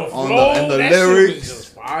 beat, the on flow, and the that shit was lyrics. just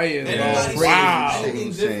fire, Everybody bro. Wow. says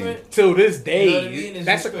anything different. Till this day, You know what I mean? It's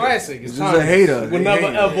that's a just classic. He's It's just a hater. Will He never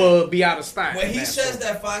hater. ever be out of style. When he man. says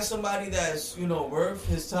that, find somebody that's worth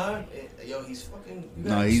his time. Yo, he's fucking. You No,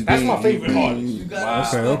 gotta he's respect- That's my being- favorite he's being- artist. You gotta Wow.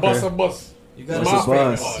 respect- Okay. Busta Bus. You That's gotta my Busta favorite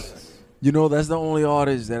Bus. artist. You know, that's the only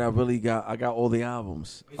artist that I really got. I got all the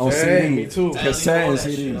albums on Hey, CD, me too. cassette and I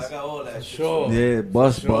CDs. got all that shit. Sure. Yeah,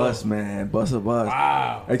 Bus, Sure. man, Bus.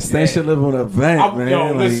 Wow. Extension Yeah. living with a vent, man. Yo,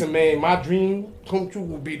 like, listen, man. My dream come true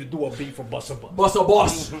would be to do a beat for Busta Bus. Busta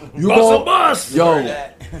Bus. You Busta gon- Bus. Yo,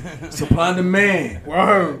 supply and demand.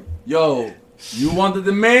 Word. Yo, you want the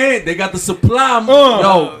demand? They got the supply.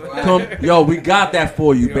 Yo, come. Yo, we got that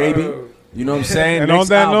for you, baby. You know what I'm saying? And Next on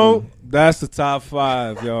that album. note, that's the top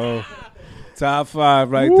 5, yo. Top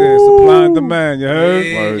 5 right there. Supply and demand, you heard?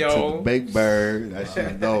 Yeah, Word yo. to Big Bird. That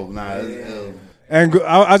shit dope. Nah, it's ill. And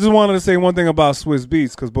I just wanted to say one thing about Swiss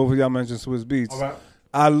Beats, because both of y'all mentioned Swiss Beats. All right.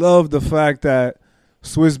 I love the fact that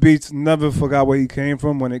Swiss Beats never forgot where he came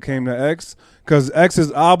from when it came to X, because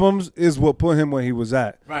X's albums is what put him where he was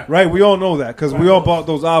at. Right. We all know that, because we all bought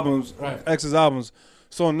those albums, Right. X's albums.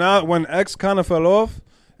 So now when X kind of fell off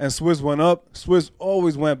and Swiss went up, Swiss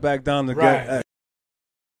always went back down to Right. get X.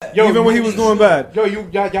 Yo, Even when he was doing bad. Yo, y'all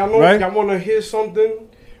know, Right? y'all want to hear something?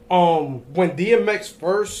 When DMX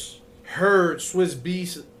first heard Swiss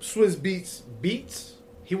Beats beats,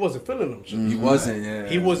 he wasn't feeling them shit. He wasn't. Yeah.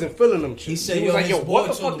 He wasn't feeling them shit. He said, was like, his yo, boy what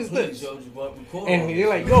the told fuck him, is please, this? yo, you want to record And on he's it.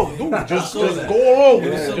 like, yo, dude, just saw that. go along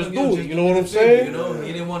with Yeah. it. Just Yo, do it. just You know what I'm do saying? You know,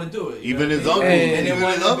 he didn't want to do it. Even his know? uncle. And they even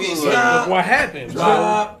wanted his to be uncle. stop. What happened?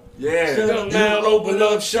 Stop. Yeah. Shut down, open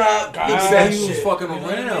up shop. He said he was Shit. fucking You know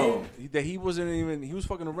what I around. mean? He that he wasn't even. He was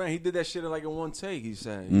fucking around. He did that shit like in one take. He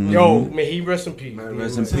said, Yo, man, he rest in peace. Man,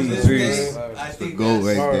 rest in So peace. this- I That's the think goal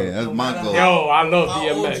that's- right there. That's no my matter goal. Yo, I love how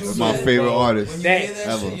old DMX. you That's my get, favorite bro, artist. when you That- hear that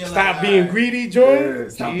ever. shit, you're Stop like, being alright. greedy, joint. Yeah,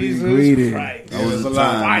 stop being Jesus greedy. Christ. That was a the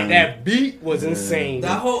lot. time. Like, man. that beat was insane.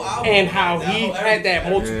 That whole album, And how that he whole had that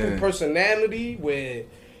everything. multiple Yeah. personality where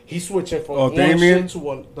he switching from Oh, one Damien? shit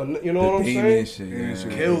to you know what I'm Damian saying? shit,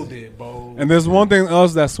 yeah. Killed it, bro. And there's one thing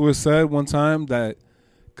else that Swiss said one time that,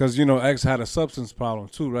 because X had a substance problem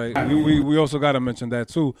too, right? We also got to mention that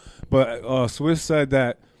too. But Swiss said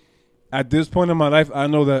that at this point in my life, I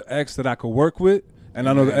know the X that I could work with, and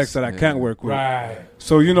I know the X that I can't work with. Right.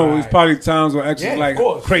 So it's Right. probably times where X Yeah, is of like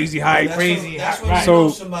course. crazy hype. That's Crazy, when- That's hot, when right. you know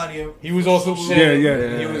So- somebody. He was on some shit.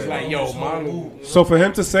 Yeah. He was like, yo, man. So for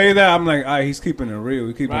him to say that, I'm like, he's keeping it real.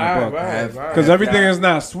 He's keeping it Right, buck. right. Because everything is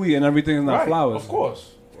not sweet and everything is not Right, flowers. Of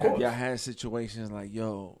course. Y'all had situations like,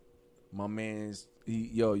 yo, my man's,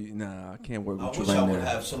 nah, I can't work I with you wish I right would now.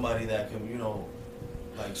 have somebody that could,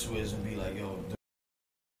 like Swizz and be like, yo,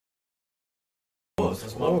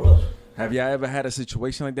 that's my brother. Have y'all ever had a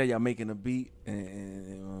situation like that? Y'all making a beat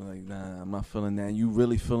and like, nah, I'm not feeling that. And you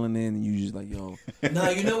really feeling it, and you just like, yo. Nah,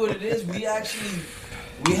 you know what it is?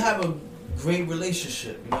 We have a great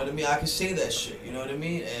relationship. You know what I mean? I can say that shit. You know what I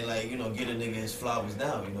mean? And like, get a nigga his flowers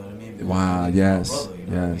down. You know what I mean? Because Wow, he's yes, my brother, you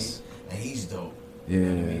know what I yes. mean? And he's dope. Yeah. You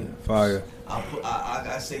know what I mean? Fire.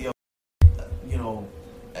 I say, yo,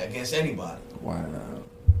 against anybody. Wow.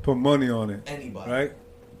 Put money on it. Anybody. Right?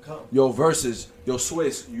 Come. Yo, versus,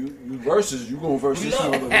 Swiss, you versus, you gonna versus We this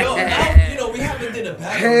love, motherfucker. now, we haven't did a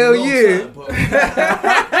battle Hell in a long yeah. time, but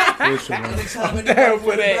anytime anybody down for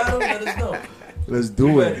wants to that. battle, let us know. Let's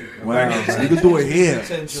do it. Wow. We can do it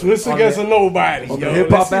here. Swiss against a nobody. On Yo, the Hip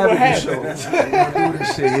Hop let's see what Avenue show. happens. We're gonna do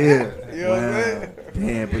this shit here. You know what I'm saying?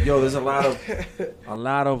 Damn, but yo, there's a lot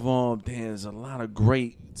of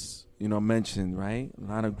greats, mentioned, right?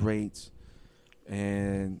 A lot of greats.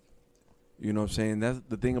 And you know what I'm saying? That's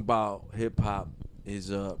the thing about hip hop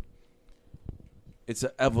is it's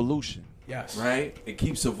an evolution. Yes. Right? It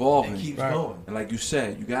keeps evolving. It keeps Right. going. And like you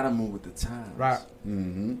said, you gotta move with the times. Right.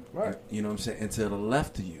 Mm-hmm. Right. You know what I'm saying? And to the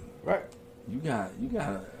left of you. Right. You got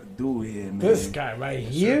a dude here, man. This guy right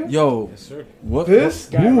here. Yo, sir. what? This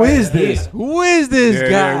guy Who right is this? here. Who is this Yeah,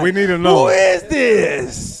 guy? yeah, we need to know. Who is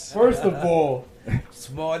this? First of all,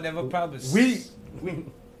 Small never promised.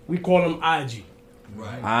 we call him IG.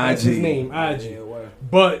 Right. That's his name, IG. Yeah, word.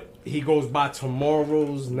 But he goes by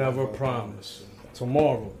Tomorrow's Never Promise.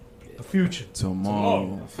 Tomorrow. The future.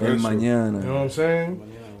 Tomorrow. Tomorrow. El mañana. You know what I'm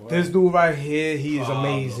saying? This dude right here, he is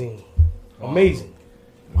amazing. Amazing.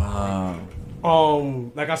 Wow.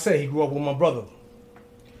 Like I said, he grew up with my brother.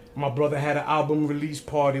 My brother had an album release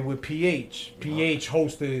party with PH. PH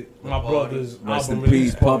hosted my brother's Rest album in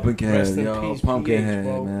release peace, party. Pumpkinhead. Rest in Yo, peace, Pumpkinhead,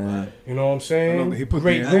 PH, bro. man. You know what I'm saying? He put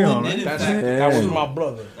Great DNA dude. on it. That was my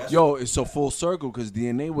brother. Yo, it's a full circle because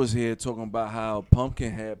DNA was here talking about how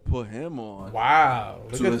Pumpkinhead put him on Wow.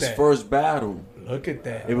 Look to at his that. first battle. Look at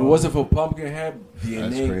that. If it wasn't for Pumpkinhead, DNA,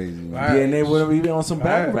 That's crazy. Man. Right. DNA would have been on some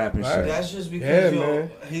battle Right, rapping right. shit. That's just because Yeah, man.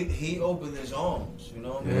 he opened his arms, you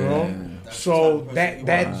know. You know? Yeah. That's So the type of person that he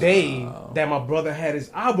that was. day that my brother had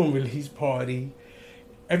his album release party,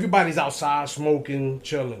 everybody's outside smoking,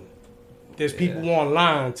 chilling. There's people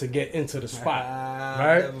online to get into the spot, I'll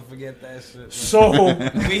right? never forget that shit. Man. So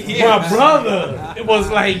my brother, it was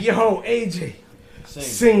like, yo, AJ,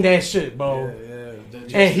 sing that shit, bro.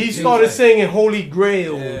 And he started singing Holy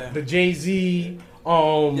Grail, Yeah. the Jay-Z,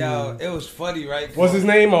 Yo, it was funny, right? what's his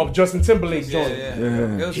name? Justin Timberlake Yeah, joint. yeah.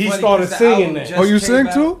 Yeah. It was He funny started 'cause the singing album that. just Oh, you came sing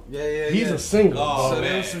out. too? Yeah. He's a singer. Oh, So there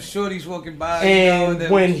man. was some shorties walking by. And they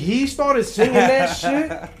when was- he started singing that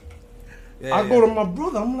shit, Yeah, I go to my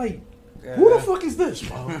brother. I'm like, who the fuck is this,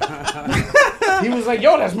 bro? He was like,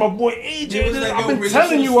 yo, that's my boy AJ. He was like, I've yo, been bring it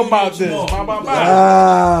telling to you the about studio this. Blah, blah, blah.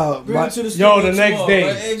 Wow. Bring it to the Yo, studio the next tomorrow, day.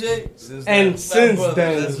 right, AJ? And since brother,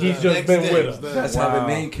 then, that's he's the just next been day. with us. That's how the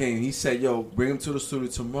name came. He said, yo, bring him to the studio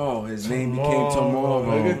tomorrow. His name became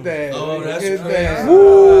Tomorrow. Look at that. Oh, Look that's at crazy. that.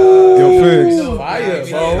 Yo, Figs. Fire,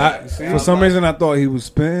 bro. For some reason, I thought he was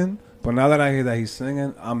spitting, but now that I hear that he's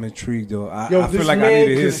singing, I'm intrigued, though. I Yo, feel this like I man need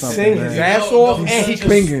to hear can something. sing man. his ass Yo, off, don't and he judge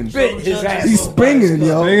can us. spit Don't his judge ass us. He's off. springing,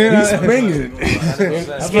 yo. Springing? He's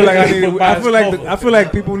springing. I feel like I feel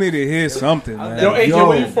like people need to hear something, man. Yo, AJ, Yo.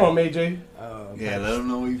 where you from, AJ? Yeah, let them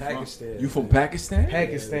know where you from. Pakistan. You from Pakistan?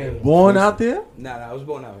 Pakistan. Born out there? Nah, I was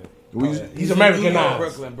born out here. He's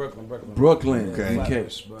Americanized. Brooklyn. Brooklyn. Okay.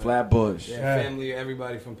 Flatbush. Yeah, Yeah. family,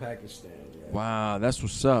 everybody from Pakistan. Yeah. Wow, that's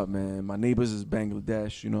what's up, man. My neighbors is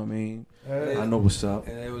Bangladesh, you know what I mean? Hey. I know what's up.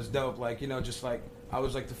 And it was dope. Like, just like I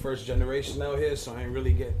was like the first generation out here, so I didn't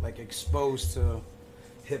really get like exposed to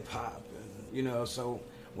hip hop, you know. So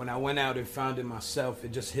when I went out and found it myself,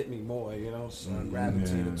 it just hit me more, you know. So I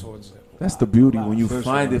gravitated towards it. That's the beauty when you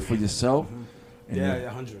find it for yourself. Yeah,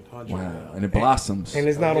 100. Wow, and it blossoms. And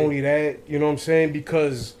it's not only that, you know what I'm saying?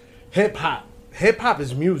 Because hip hop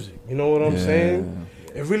is music. You know what I'm saying?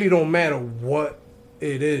 It really don't matter what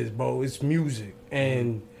it is, bro. It's music,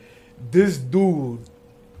 and this dude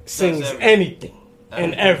sings anything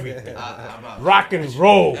and everything. Rock and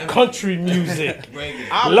roll, country music,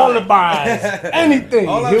 lullabies, anything.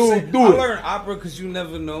 He'll do I it. learned opera because you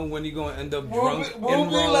never know when you're gonna end up drunk. We'll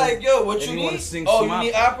be like, yo, what you need? Oh, you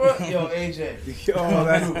need opera? Yo, AJ. Oh,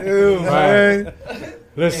 that's ill, man.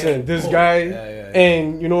 Listen, this guy,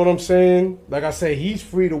 and you know what I'm saying? Like I said, he's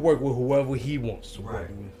free to work with whoever he wants to work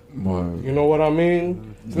with. You know what I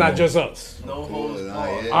mean? It's not just us. No holds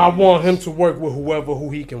barred. I want him to work with whoever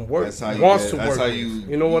he can work. That's how you wants get, to that's work how with.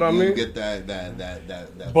 you know what I mean? You get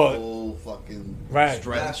that But- full fucking Right.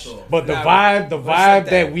 stretch. But the Nah, vibe like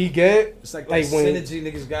that we get, It's like when synergy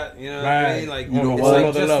niggas got, you know what I mean? Like, You know it's what? like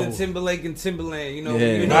Another Justin level. Timberlake and Timberland, you know?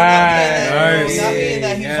 Yeah. You know Right. Not being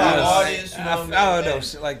that he's our artist, you know what I I don't know, mean?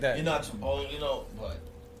 shit like that. You're not, you know, but.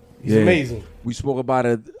 he's amazing. We spoke about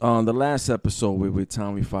it on the last episode with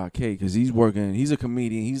Tommy 5K because he's working. He's a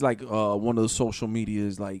comedian. He's like one of the social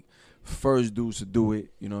media's like first dudes to do it.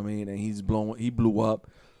 You know what I mean? And he blew up,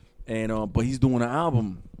 and but he's doing an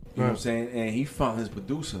album. You know what I'm saying? And he found his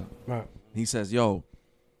producer. Right. He says, "Yo,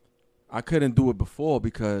 I couldn't do it before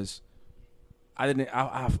because I didn't.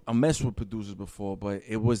 I messed with producers before, but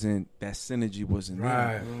it wasn't that synergy wasn't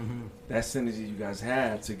there. That synergy you guys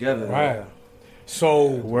had together. Right.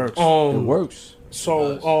 So It works. It works.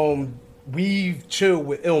 So we've chilled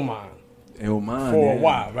with Illmind Illmind, for a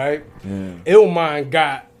while, right? Yeah. Illmind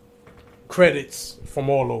got credits from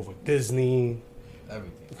all over Disney,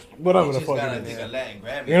 Everything. whatever He the just fuck got it a is. nigga Latin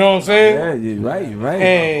Grammy. You know what I'm saying? Yeah, you're right.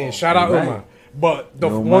 And shout out You're right. Illmind. But the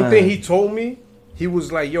Illmind. one thing he told me, he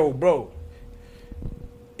was like, "Yo, bro,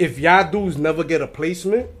 if y'all dudes never get a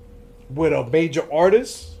placement with a major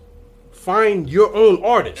artist, find your own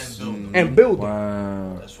artist and build it."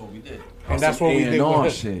 Wow. That's what we did. And that's what we did A&R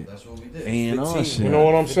with him. shit. That's what we did. A&R shit. You know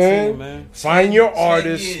what I'm saying? man. Find your 10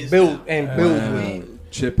 artist, years build now. and build with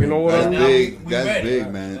it. Chipping. You know what I That's mean? big. we That's ready.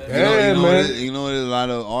 big, man. Yeah, you know man. You know, a lot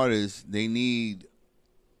of artists they need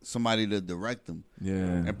somebody to direct them Yeah.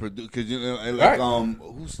 and produce. Because you know, like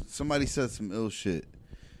Right. somebody said some ill shit.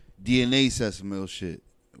 DNA said some ill shit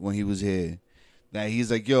when he was here. That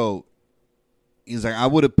he's like, yo, he's like, I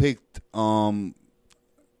would have picked 10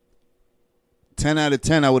 out of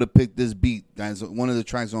 10. I would have picked this beat. That's one of the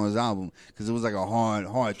tracks on his album because it was like a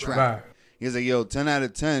hard track. Right. He's like, yo, 10 out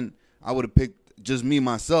of 10, I would have picked just me,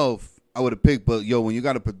 myself, I would have picked. But, yo, when you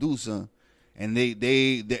got a producer and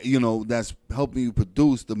they you know, that's helping you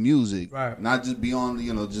produce the music, Right. not just beyond,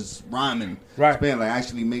 you know, just rhyming, Right. spinning, like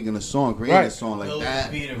actually making a song, creating Right. a song like Build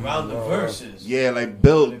that. the beat around the verses. Yeah, like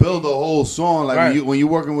build the whole song. Like Right. when you're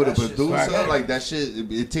working with That a shit's producer, right. like that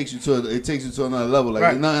shit, it takes you to another level. Like Right.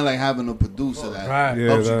 there's nothing like having a producer that Right. Yeah,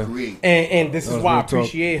 helps that- you create. And this is That's why I real talk.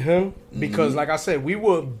 appreciate him because, like I said, we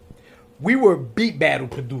were beat battle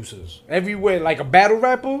producers everywhere. Like a battle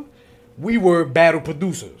rapper, we were battle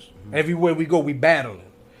producers. Everywhere we go, we battling.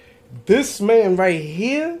 This man right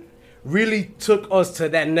here really took us to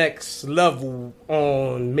that next level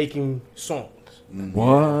on making songs.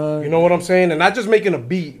 What? You know what I'm saying? And not just making a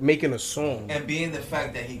beat, making a song. And being the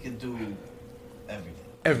fact that he could do everything.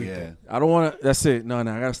 Everything. Yeah. I don't want to. That's it. No, I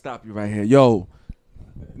gotta stop you right here, yo.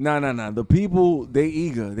 Nah. The people, they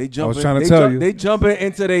eager. They jumping. was trying to they tell you. They jumping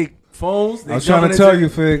into their phones. They I was trying to jumping tell into- you,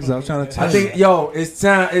 Figs. I was trying to tell I you. think, yo, it's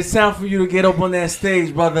time. It's time for you to get up on that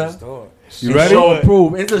stage, brother. You And ready? Show and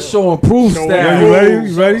prove. It's a show and prove Show and style. Yeah, you ready?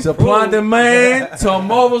 You ready? Supply and demand.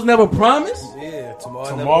 Tomorrow's never promised. Yeah,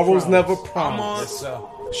 Tomorrow's never promised.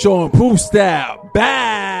 Show and prove style.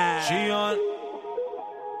 Bye. She on.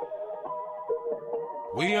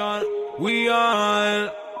 We on.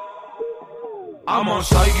 I'm on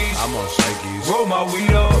psyches. Roll my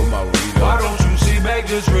weed up. Why don't you sit back,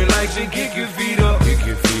 just relax and kick your feet up?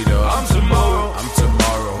 I'm tomorrow.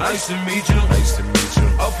 Nice to meet you.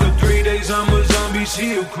 Up for 3 days, I'm a zombie,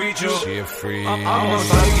 she a creature. She a freak. I'm on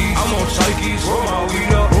psyches. Roll my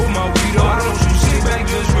weed up. Why don't you sit back,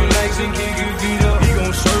 just relax and kick your feet up? He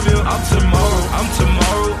gon' serve you. I'm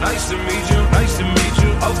tomorrow. Nice to meet you.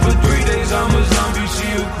 Up for 3 days, I'm a zombie, she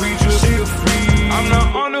a creature. She a freak. I'm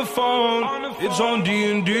not on the phone. It's on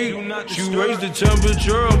D&D. She raised the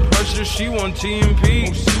temperature and pressure. She want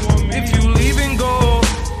TMP. If you leave and go,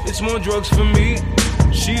 it's more drugs for me.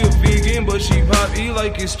 She a vegan, but she pop E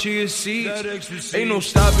like it's chia seeds. Ain't no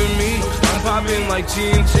stopping me, I'm popping like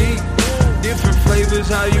TNT. Different flavors,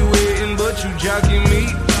 how you eating, but you jocking me.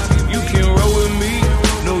 You can roll with me,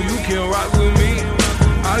 no, you can rock with me.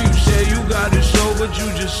 How you say you got it show, but you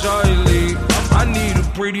just saw it leave. I need a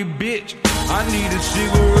pretty bitch, I need a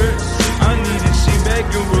cigarette. I need to sit back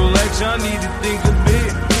and relax, I need to think a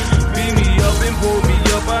bit. Beat me up and pour me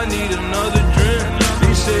up, I need another drink.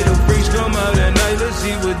 They say the freaks come out at night, let's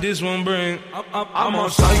see what this one bring. I'm on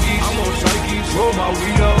psyches, roll my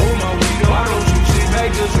weed up, Why don't you sit back,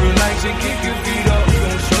 just relax and kick your feet up. You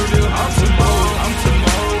gon' serve it, I'm tomorrow,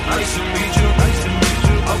 nice to meet you,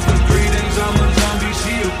 Up for 3 days, I'm a zombie,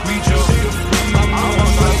 see a creature.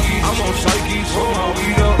 I'm on psyches, roll my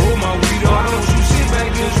weed up, Why don't you sit back,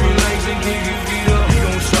 just relax and kick your feet up. You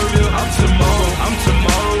gon' serve it, I'm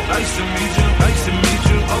tomorrow, nice to meet you,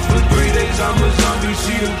 Up for 3 days, I'm a zombie,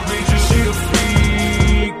 see a creature, see a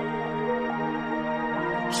freak,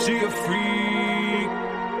 see a freak,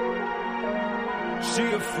 see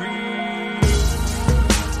a freak,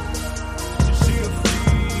 see a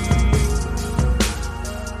freak.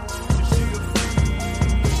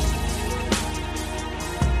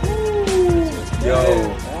 Yo,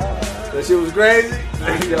 that shit was crazy.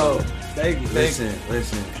 Yo, Thank you. listen.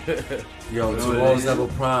 Yo, tomorrow's never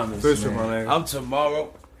promised, man. I'm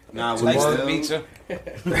tomorrow. Nah, Nice to meet you.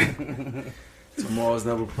 Tomorrow's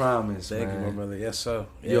never promised, Thank man. you, my brother. Yes, sir.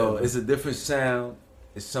 Yo, man. it's a different sound.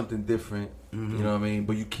 It's something different. You know what I mean?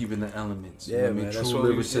 But you keeping the elements. You know Yeah, what I man. mean? That's True what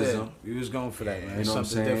lyricism. we was going for that, man. You know what I'm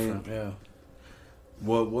Something saying? different. Yeah.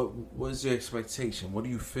 What is your expectation? What do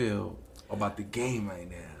you feel about the game right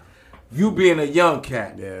now? You being a young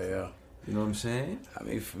cat. Yeah. You know what I'm saying? I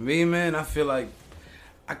mean, for me, man, I feel like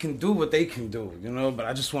I can do what they can do, you know, but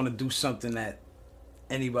I just want to do something that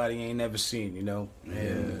anybody ain't never seen, you know.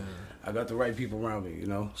 And I got the right people around me, you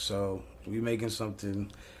know. So we making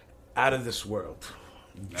something out of this world.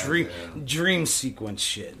 Dream sequence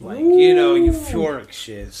shit, like you know, euphoric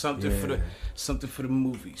shit, something for the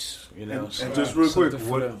movies, you know. And just real quick,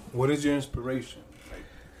 what is your inspiration? Like,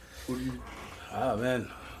 what do you? Oh man,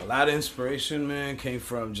 a lot of inspiration, man, came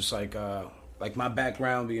from just like my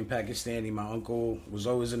background being Pakistani. My uncle was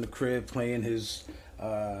always in the crib playing his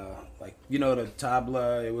like, you know, the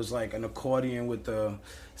tabla. It was like an accordion with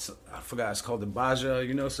I forgot, it's called the baja,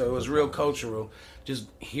 you know. So it was real cultural. Just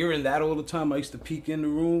hearing that all the time, I used to peek in the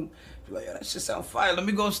room, be like, that shit sound fire. Let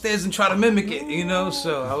me go upstairs and try to mimic it, you know.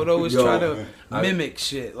 So I would always try to mimic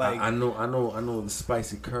shit. Like I know the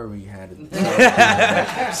spicy curry had it.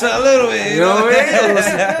 So a little bit, you know what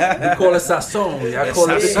I mean? We call it sazon. I call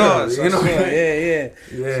it curry, you know.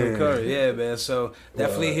 Yeah. Some curry, yeah, man. So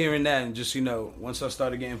definitely hearing that, and just, you know, once I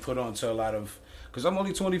started getting put on to a lot of, because I'm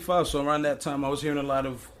only 25, so around that time I was hearing a lot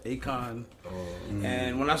of Akon.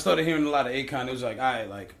 And when I started hearing a lot of Akon, it was like, all right,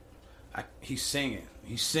 like, he's singing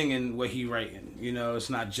what he writing, you know. It's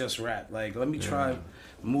not just rap. Like, let me try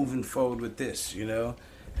moving forward with this, you know.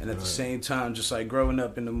 And at the same time, just like growing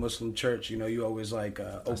up in the Muslim church, you know, you always like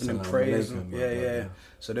opening prayers.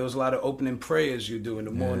 So there was a lot of opening prayers you do in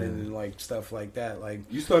the morning and like stuff like that. Like,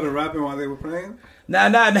 You started rapping while they were playing? Nah.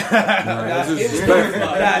 That's disrespectful.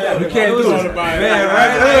 You can't do it.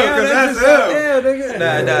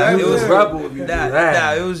 It was rebel.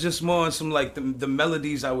 It was just more on some like the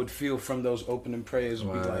melodies I would feel from those opening prayers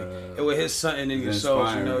would be like, it would hit something in your soul,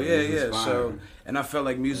 you know. Yeah. So, and I felt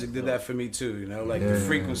like music did that for me too, you know. Like the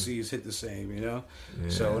frequencies hit the same, you know.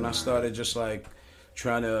 So when I started just like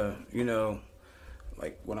trying to, you know,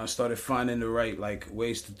 like when I started finding the right like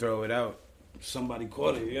ways to throw it out, somebody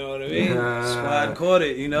caught it, you know what I mean? Squad caught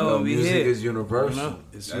it, you know, and we music hit. is universal. You know?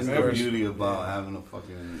 It's That's universal. the beauty about having a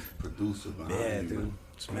fucking producer behind you. Yeah, dude.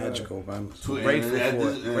 It's magical, man. Two, Grateful and for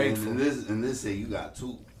it. Grateful. And this say you got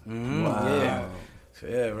two. Wow.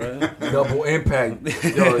 Yeah, right. Double impact.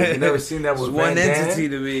 Yo, you never seen that with It's one Van Damme? entity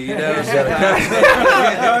to me, you know.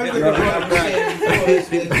 It's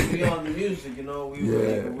beyond the music, you know. We were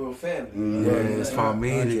like a real family. It's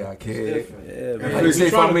familia, kid. Yeah, man. How you say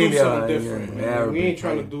familia? Different, man. Arabic? We ain't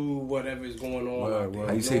trying to do whatever is going on. out there.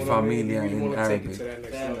 How you say know what I mean? familia We really in wanna take it Arabic? to that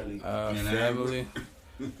next level.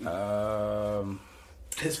 Family.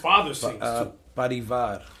 His father sings too.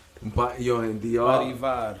 Parivar. Yo, in DR,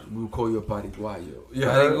 Parivar. we call you pariguayo.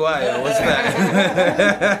 Pariguayo, what's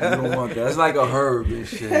that? You don't want that. It's like a herb and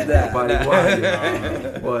shit.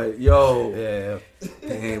 Pariguayo. But yo,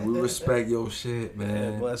 damn, we respect your shit,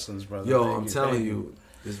 man. Blessings, brother. Yo, I'm telling you,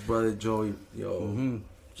 this brother Joey,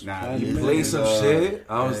 Nah, He these played niggas, some shit.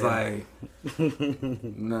 I was like,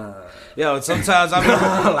 nah. Yo, sometimes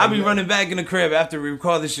I be running back in the crib after we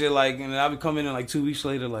record this shit, like, and I be coming in like 2 weeks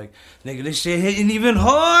later, like, nigga, this shit hitting even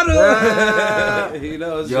harder. You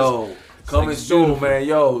know, it's Yo, coming like soon, man.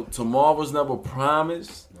 Yo, tomorrow's never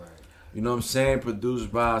promised. You know what I'm saying?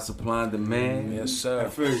 Produced by Spply and Dmand. Yes, sir.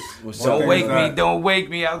 What's Don't up? wake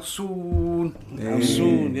me out soon. Out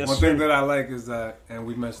soon. Yes, One sir. thing that I like is that, and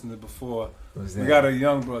we mentioned it before, What's we that? got a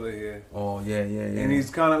young brother here. Oh, yeah. And he's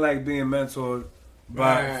kind of like being mentored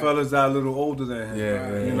by fellas that are a little older than him.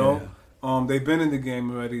 Yeah, you know? They've been in the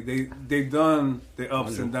game already. They've done the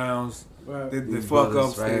ups and downs, the fuck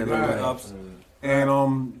ups, the ups.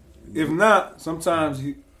 And if not, sometimes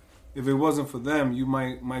if it wasn't for them, you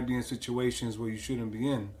might be in situations where you shouldn't be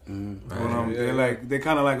in. They're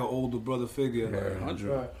kind of like an older brother figure.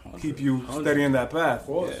 100. Keep you steady in that path. Of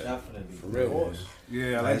course, definitely. For real.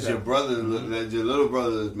 Yeah, I like That's that. your brother. That's your little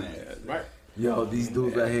brother's man. Right. Yo, these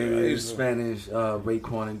dudes right here is Spanish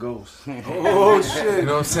Raekwon and Ghost. Oh shit! You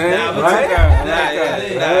know what I'm saying?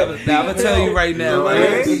 Now I'm gonna tell you right now.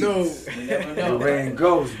 Ray and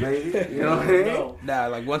Ghost, baby. You know what I mean? Nah,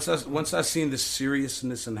 like once I seen the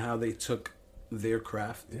seriousness and how they took their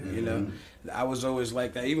craft, you know, I was always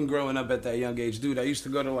like that. Even growing up at that young age, dude, I used to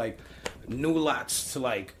go to like new lots to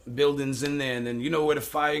like buildings in there, and then you know where the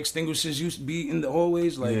fire extinguishers used to be in the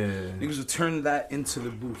hallways, like niggas would turn that into the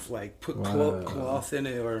booth, like put cloth in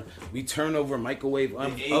it, or we turn over microwave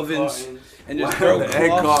ovens and just throw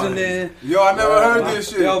cloths in there. Yo, I never heard this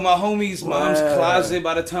shit. Yo, my homie's mom's closet.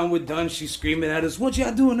 By the time we're done, she's screaming at us, "What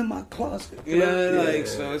y'all doing in my closet?" Like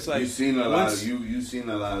so, it's like you've seen a lot of you've seen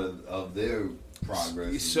a lot of their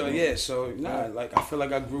progress. So like I feel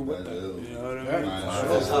like I grew with that. You know what I mean?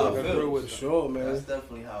 That's how I feel with sure, man. That's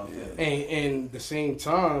definitely how I feel. And at the same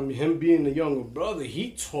time, him being the younger brother,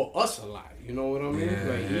 he taught us a lot. You know what I mean?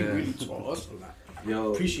 Like he really taught us a lot.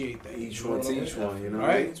 Yo, appreciate that. Each one teach one, you know?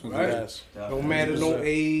 Right? Yes. No matter no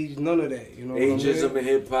age, none of that. You know what I mean? Ageism in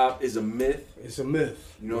hip hop is a myth. It's a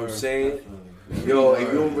myth. You know what I'm saying? Yo, if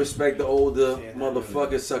you don't respect the older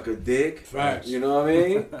motherfucker, suck a dick. Right. You know what I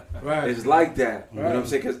mean? Right. It's like that. You know what I'm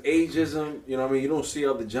saying? Because ageism, you know what I mean? You don't see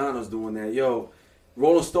other genres doing that. Yo,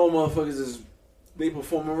 Rolling Stone motherfuckers they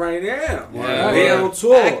performing right now. Yeah. They on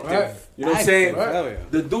tour. Right. You know what I'm saying?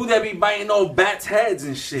 Right. The dude that be biting old bats' heads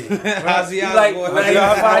and shit. Ozzy He like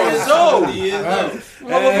 95 years old.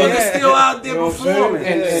 Motherfuckers still out there performing.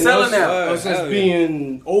 And selling out. us as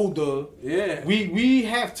being older, Yeah. we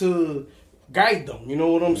have to guide them. You know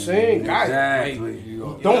what I'm saying? Guide them.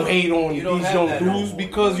 Like, don't hate on these young dudes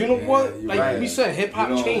because you know what? Like we said, hip hop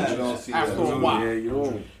changes after a while. Yeah, you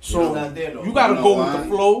don't. So you gotta go with the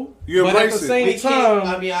flow. You but at the embrace it. same time,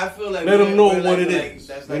 I mean, I feel like let them know we're what it like, is.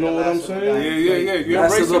 that's You like know the what I'm last saying? one. Yeah. You're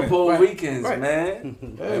That's embracing the it. Puerto Right. Ricans, Right.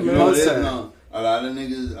 man. Hey, You man. know, What's that? a lot of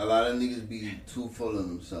niggas be too full of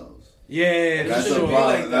themselves. Yeah, That's shouldn't a be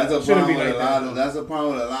problem. like that. That's a Shouldn't problem be with like a that. lot. That's a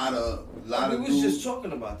problem with a lot of We was dudes. just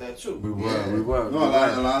talking about that too. We were. No, a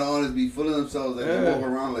lot of artists be full of themselves. Like they walk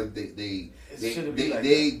around like shouldn't be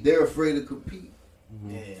like they're afraid to compete.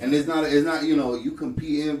 Yeah. And it's not you know you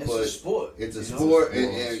competing, It's but a sport. it's a You know? sport,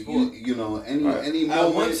 It's a and sport. you know any At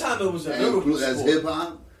moment. one time it was a and lyrical that's sport. hip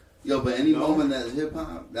hop. Yo, but any moment that's hip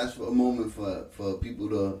hop, that's a moment for people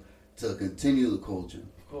to continue the culture.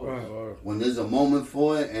 When there's a moment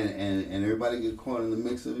for it, and everybody get caught in the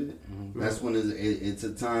mix of it, that's when it's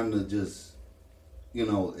a time to just, you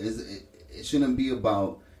know, it shouldn't be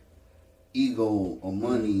about ego or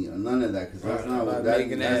money or none of that, because that's not what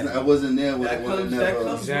that wasn't there when That it comes never.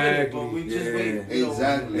 with it, but we just wait.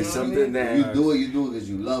 Exactly. It's something that you do it because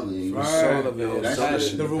you love it. You Right.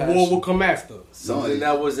 The reward will come after. Something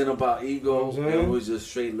that wasn't about ego. You know what I'm It saying? was just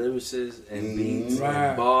straight lyricists and beats Right.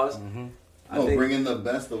 and bars. Bringing the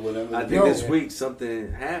best of whatever. I think this week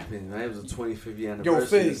something happened. Right? It was the 25th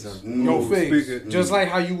anniversary. Yo, Figs. Just like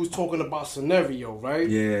how you was talking about scenario, right?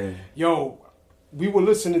 Yeah. Yo, we were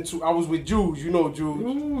listening to. I was with Jules, you know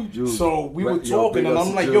Jules. So we were talking, and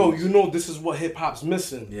I'm like, yo, you know, this is what hip hop's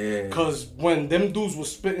missing. Yeah. Cause when them dudes were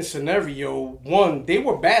spitting scenario, one, they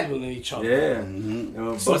were battling each other. Yeah.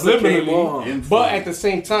 Subliminally, but at the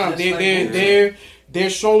same time, they're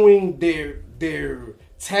showing their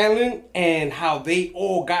talent and how they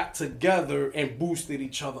all got together and boosted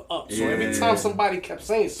each other up. So every time somebody kept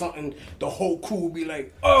saying something, the whole crew would be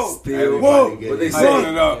like, "Oh, whoa!" But they Hyping say,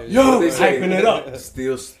 it up. Yo, hyping it up.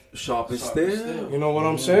 Still sharp and still. You know what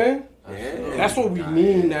I'm saying? Yeah. That's what we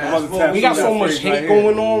need now. I'm gonna We got tap so that much phrase right hate here.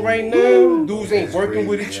 going on right now. Dudes ain't working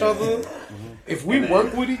with each other. If we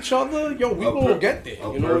work with each other, yo, we gonna get there.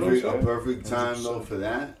 You know what I'm A saying? perfect time though for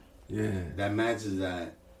that. Yeah. That matches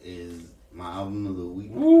that is my album of the week.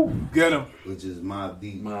 Woo, get him. Which is Mobb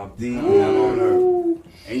Deep. Mobb Deep.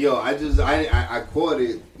 And yo, I caught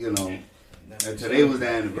it, you know. And today was the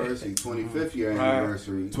anniversary, 25th year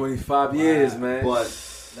anniversary. 25 years, man. But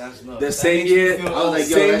that's nuts. The same year, I was like,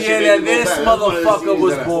 yo, same that year shit that made me go this back. That's one of the motherfucker CDs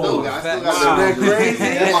was that I born. still got. I still got Isn't that crazy?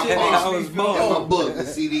 In my car. I was born. In my book, the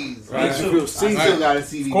CDs. Right. I still got a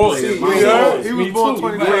CD Of course, player. he was born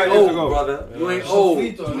 25 years old, ago. brother. You ain't old.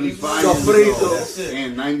 25 years Sofrito. ago.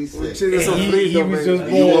 And 96. He was just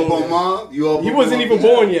born. You up on Mom? You up He on wasn't Mom? even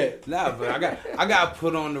born yet. Nah, but I got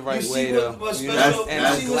put on the right You way see though. what's You know, special? and You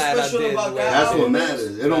I'm see glad what's I special did. about the that way I That's did. what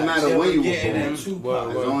matters. It don't matter when you Getting were that born. Tupac,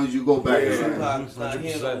 As long as you go back Yeah, around. Tupac's not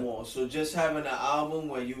here no 100%. more. So just having an album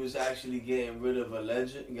where you was actually getting rid of a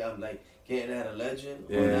legend, like getting at a legend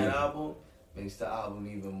on that album, makes the album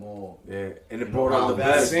even more. Yeah, and it brought out the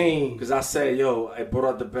best. Because I say, yo, it brought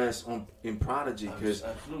out the best in Prodigy. Because,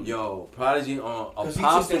 yo, Prodigy on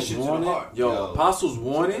Apostles Warning. Yo, Apostles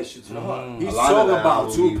Warning. He's talking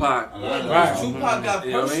about Tupac. Right. Tupac got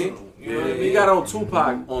You know what I personal. mean? You know what I mean? He got on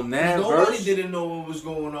Tupac on that Nobody verse. didn't know what was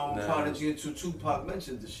going on with Prodigy until Tupac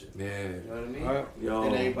mentioned the shit. Yeah. You know what I mean? Yo.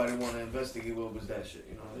 And everybody want to investigate what was that shit.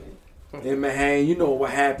 You know what I mean? Hey man, you know what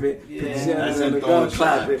happened? Yeah. That's in the gun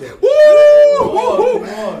clapping. Come Woo!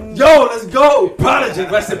 Yo, let's go! Prodigy,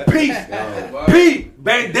 rest in peace. Pete,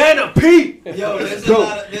 bandana, Pete. Yo, there's a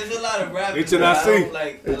lot of rappers that I don't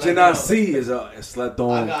like. HNIC is slept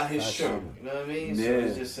on. I got his shirt. You know what I mean? So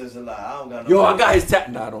it just says a lot. I don't got no. Yo, I got his tap.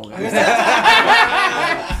 Nah, I don't. Yo,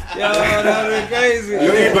 that was crazy.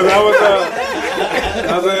 Yo, but that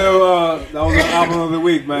was an album of the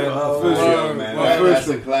week, man. Official, man. That's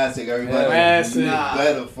a classic. Everybody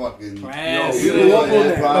better fucking.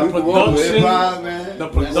 The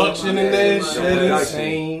production in there, shit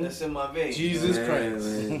insane. That's in my vein. Jesus Christ.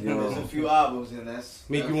 There's a few albums and that's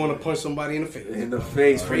make you want to punch somebody in the face. In the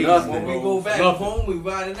face for crazy. nothing. When we go back home, we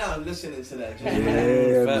riding out listening to that.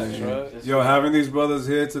 Right? Yo, having these brothers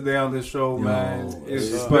here today on this show, man, it's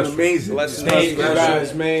been amazing. Thank you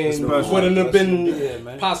guys, man. Wouldn't have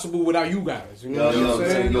been possible without you guys. You know what I'm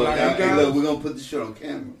saying? Hey, look, we're gonna put this shit on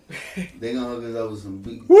camera. They gonna hook us up with some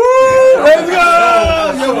beats. Woo! Let's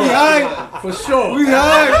go! Yo, we high for sure. We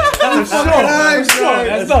high for sure.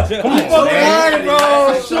 That's us. Come on, man.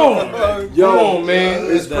 For sure. Yo, come on, man.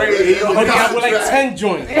 It's crazy. Hook up with like 10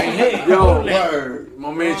 joints. Yo,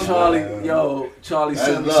 my man Charlie. Yo, Charlie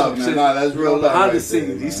sent me some shit. Nah, that's real love. Behind the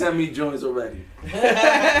scenes, he sent me joints already. We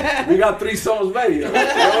got 3 songs ready. You know what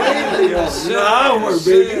I mean? I work,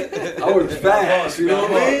 baby. I work fast. You know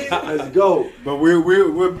what I mean? Let's go. But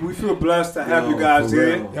we feel blessed to have you guys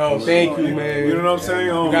here. Yo, thank you, man. You know what I'm saying?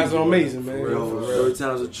 You guys are amazing, man. Every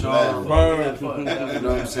time's a charm. You know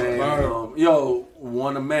what I'm saying? Yo,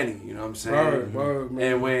 one of many. You know what I'm saying?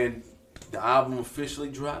 And when the album officially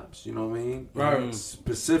drops, you know what I mean? Right.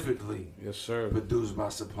 Specifically, yes, sir. Produced by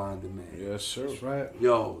Spply and Dmand. Yes, sir. That's right.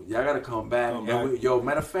 Yo, y'all gotta come back. Yo,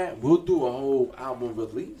 matter of fact, we'll do a whole album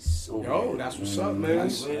release. Yo, that's what's up, man.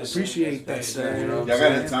 Appreciate that. You know y'all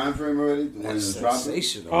got a time frame already? That's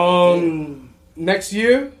sensational. Next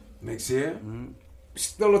year. Next year?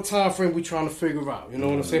 Still a time frame we trying to figure out. You know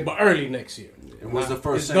what I'm saying? But early next year. And what's the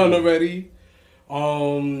first? It's done already.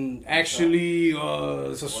 Actually,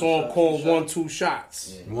 it's a song called 1 2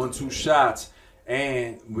 Shots. 1 2 Shots.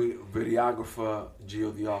 And videographer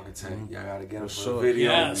Gio the Architect. Y'all gotta get him for the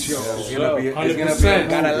video. Yes. It's gonna be 100%.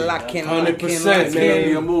 Gotta lock in. 100%. It's gonna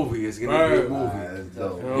be a movie. It's gonna be a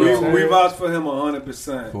movie. We vouch for him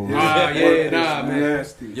 100%. Nah, man.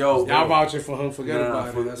 Nasty. Yo, y'all vouching for him. Forget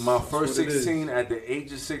about it. My first 16, at the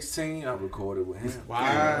age of 16, I recorded with him.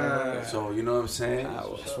 Wow. So you know what I'm saying?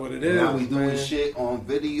 That's what it is. Now we doing shit on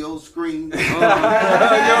video screen.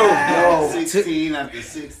 Yo, 16 after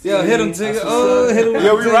 16. Yo, hit him, Tigger. Hit him.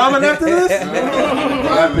 Yo, we rhyming after this?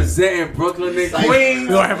 Representing Brooklyn and Queens. We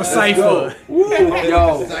don't have a cipher.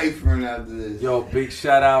 Yo, Ciphering after this. yo, big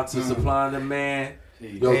shout out to Spply and Dmand.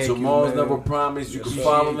 Yo, tomorrow's never promised. You can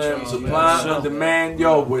follow them. Spply and Dmand.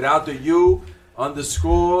 Yo, without the U _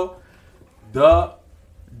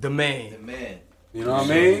 the man. You know what I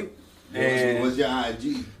mean? And what's your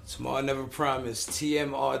IG? Tomorrow never promised.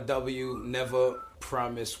 TMRW never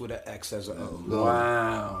promised with an X as a O.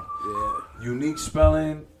 Wow. Yeah. Unique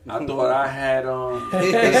spelling. I thought I had I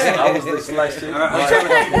was dyslexic. You know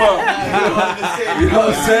what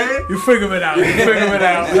I'm saying? You figure it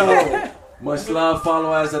out. Yo, much love.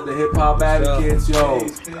 Follow us at the Hip Hop Advocates. Yo,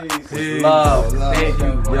 love. Thank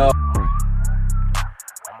you. Yo.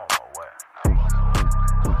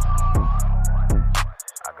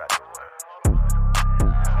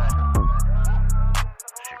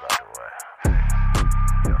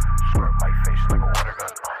 My face like a water gun.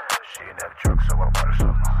 She in that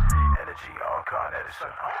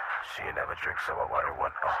drink some water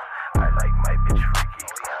one. I like my bitch freaky.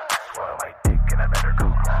 Swallow my dick and I let her go.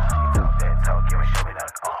 You talk that talk, you ain't show me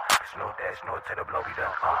none. Slow dash, no to the blow me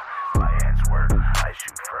down. My hands work, I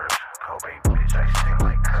shoot first. Kobe bitch, I sing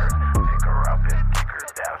like Kurt. Pick her up and kick her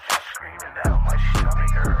down. She's screaming out my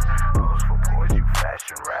stomach hurt. Those for boys, you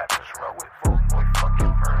fashion rappers. Roll with folk boy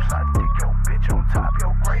fucking verse. I dig your bitch on top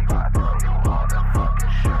your grave. I throw you on the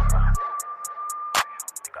fucking shirt.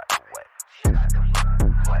 You got the wet.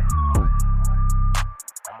 Wet.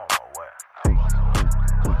 I'm on my wet.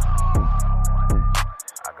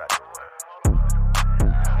 I got the wet.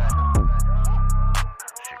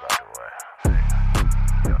 She got the wet.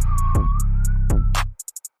 Yeah.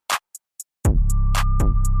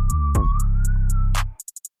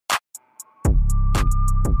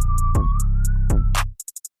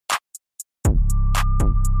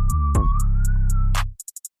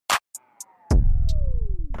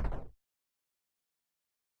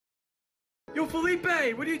 Yo, Felipe,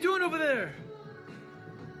 what are you doing over there?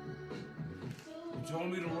 You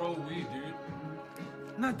told me to roll weed, dude.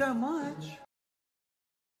 Not that much.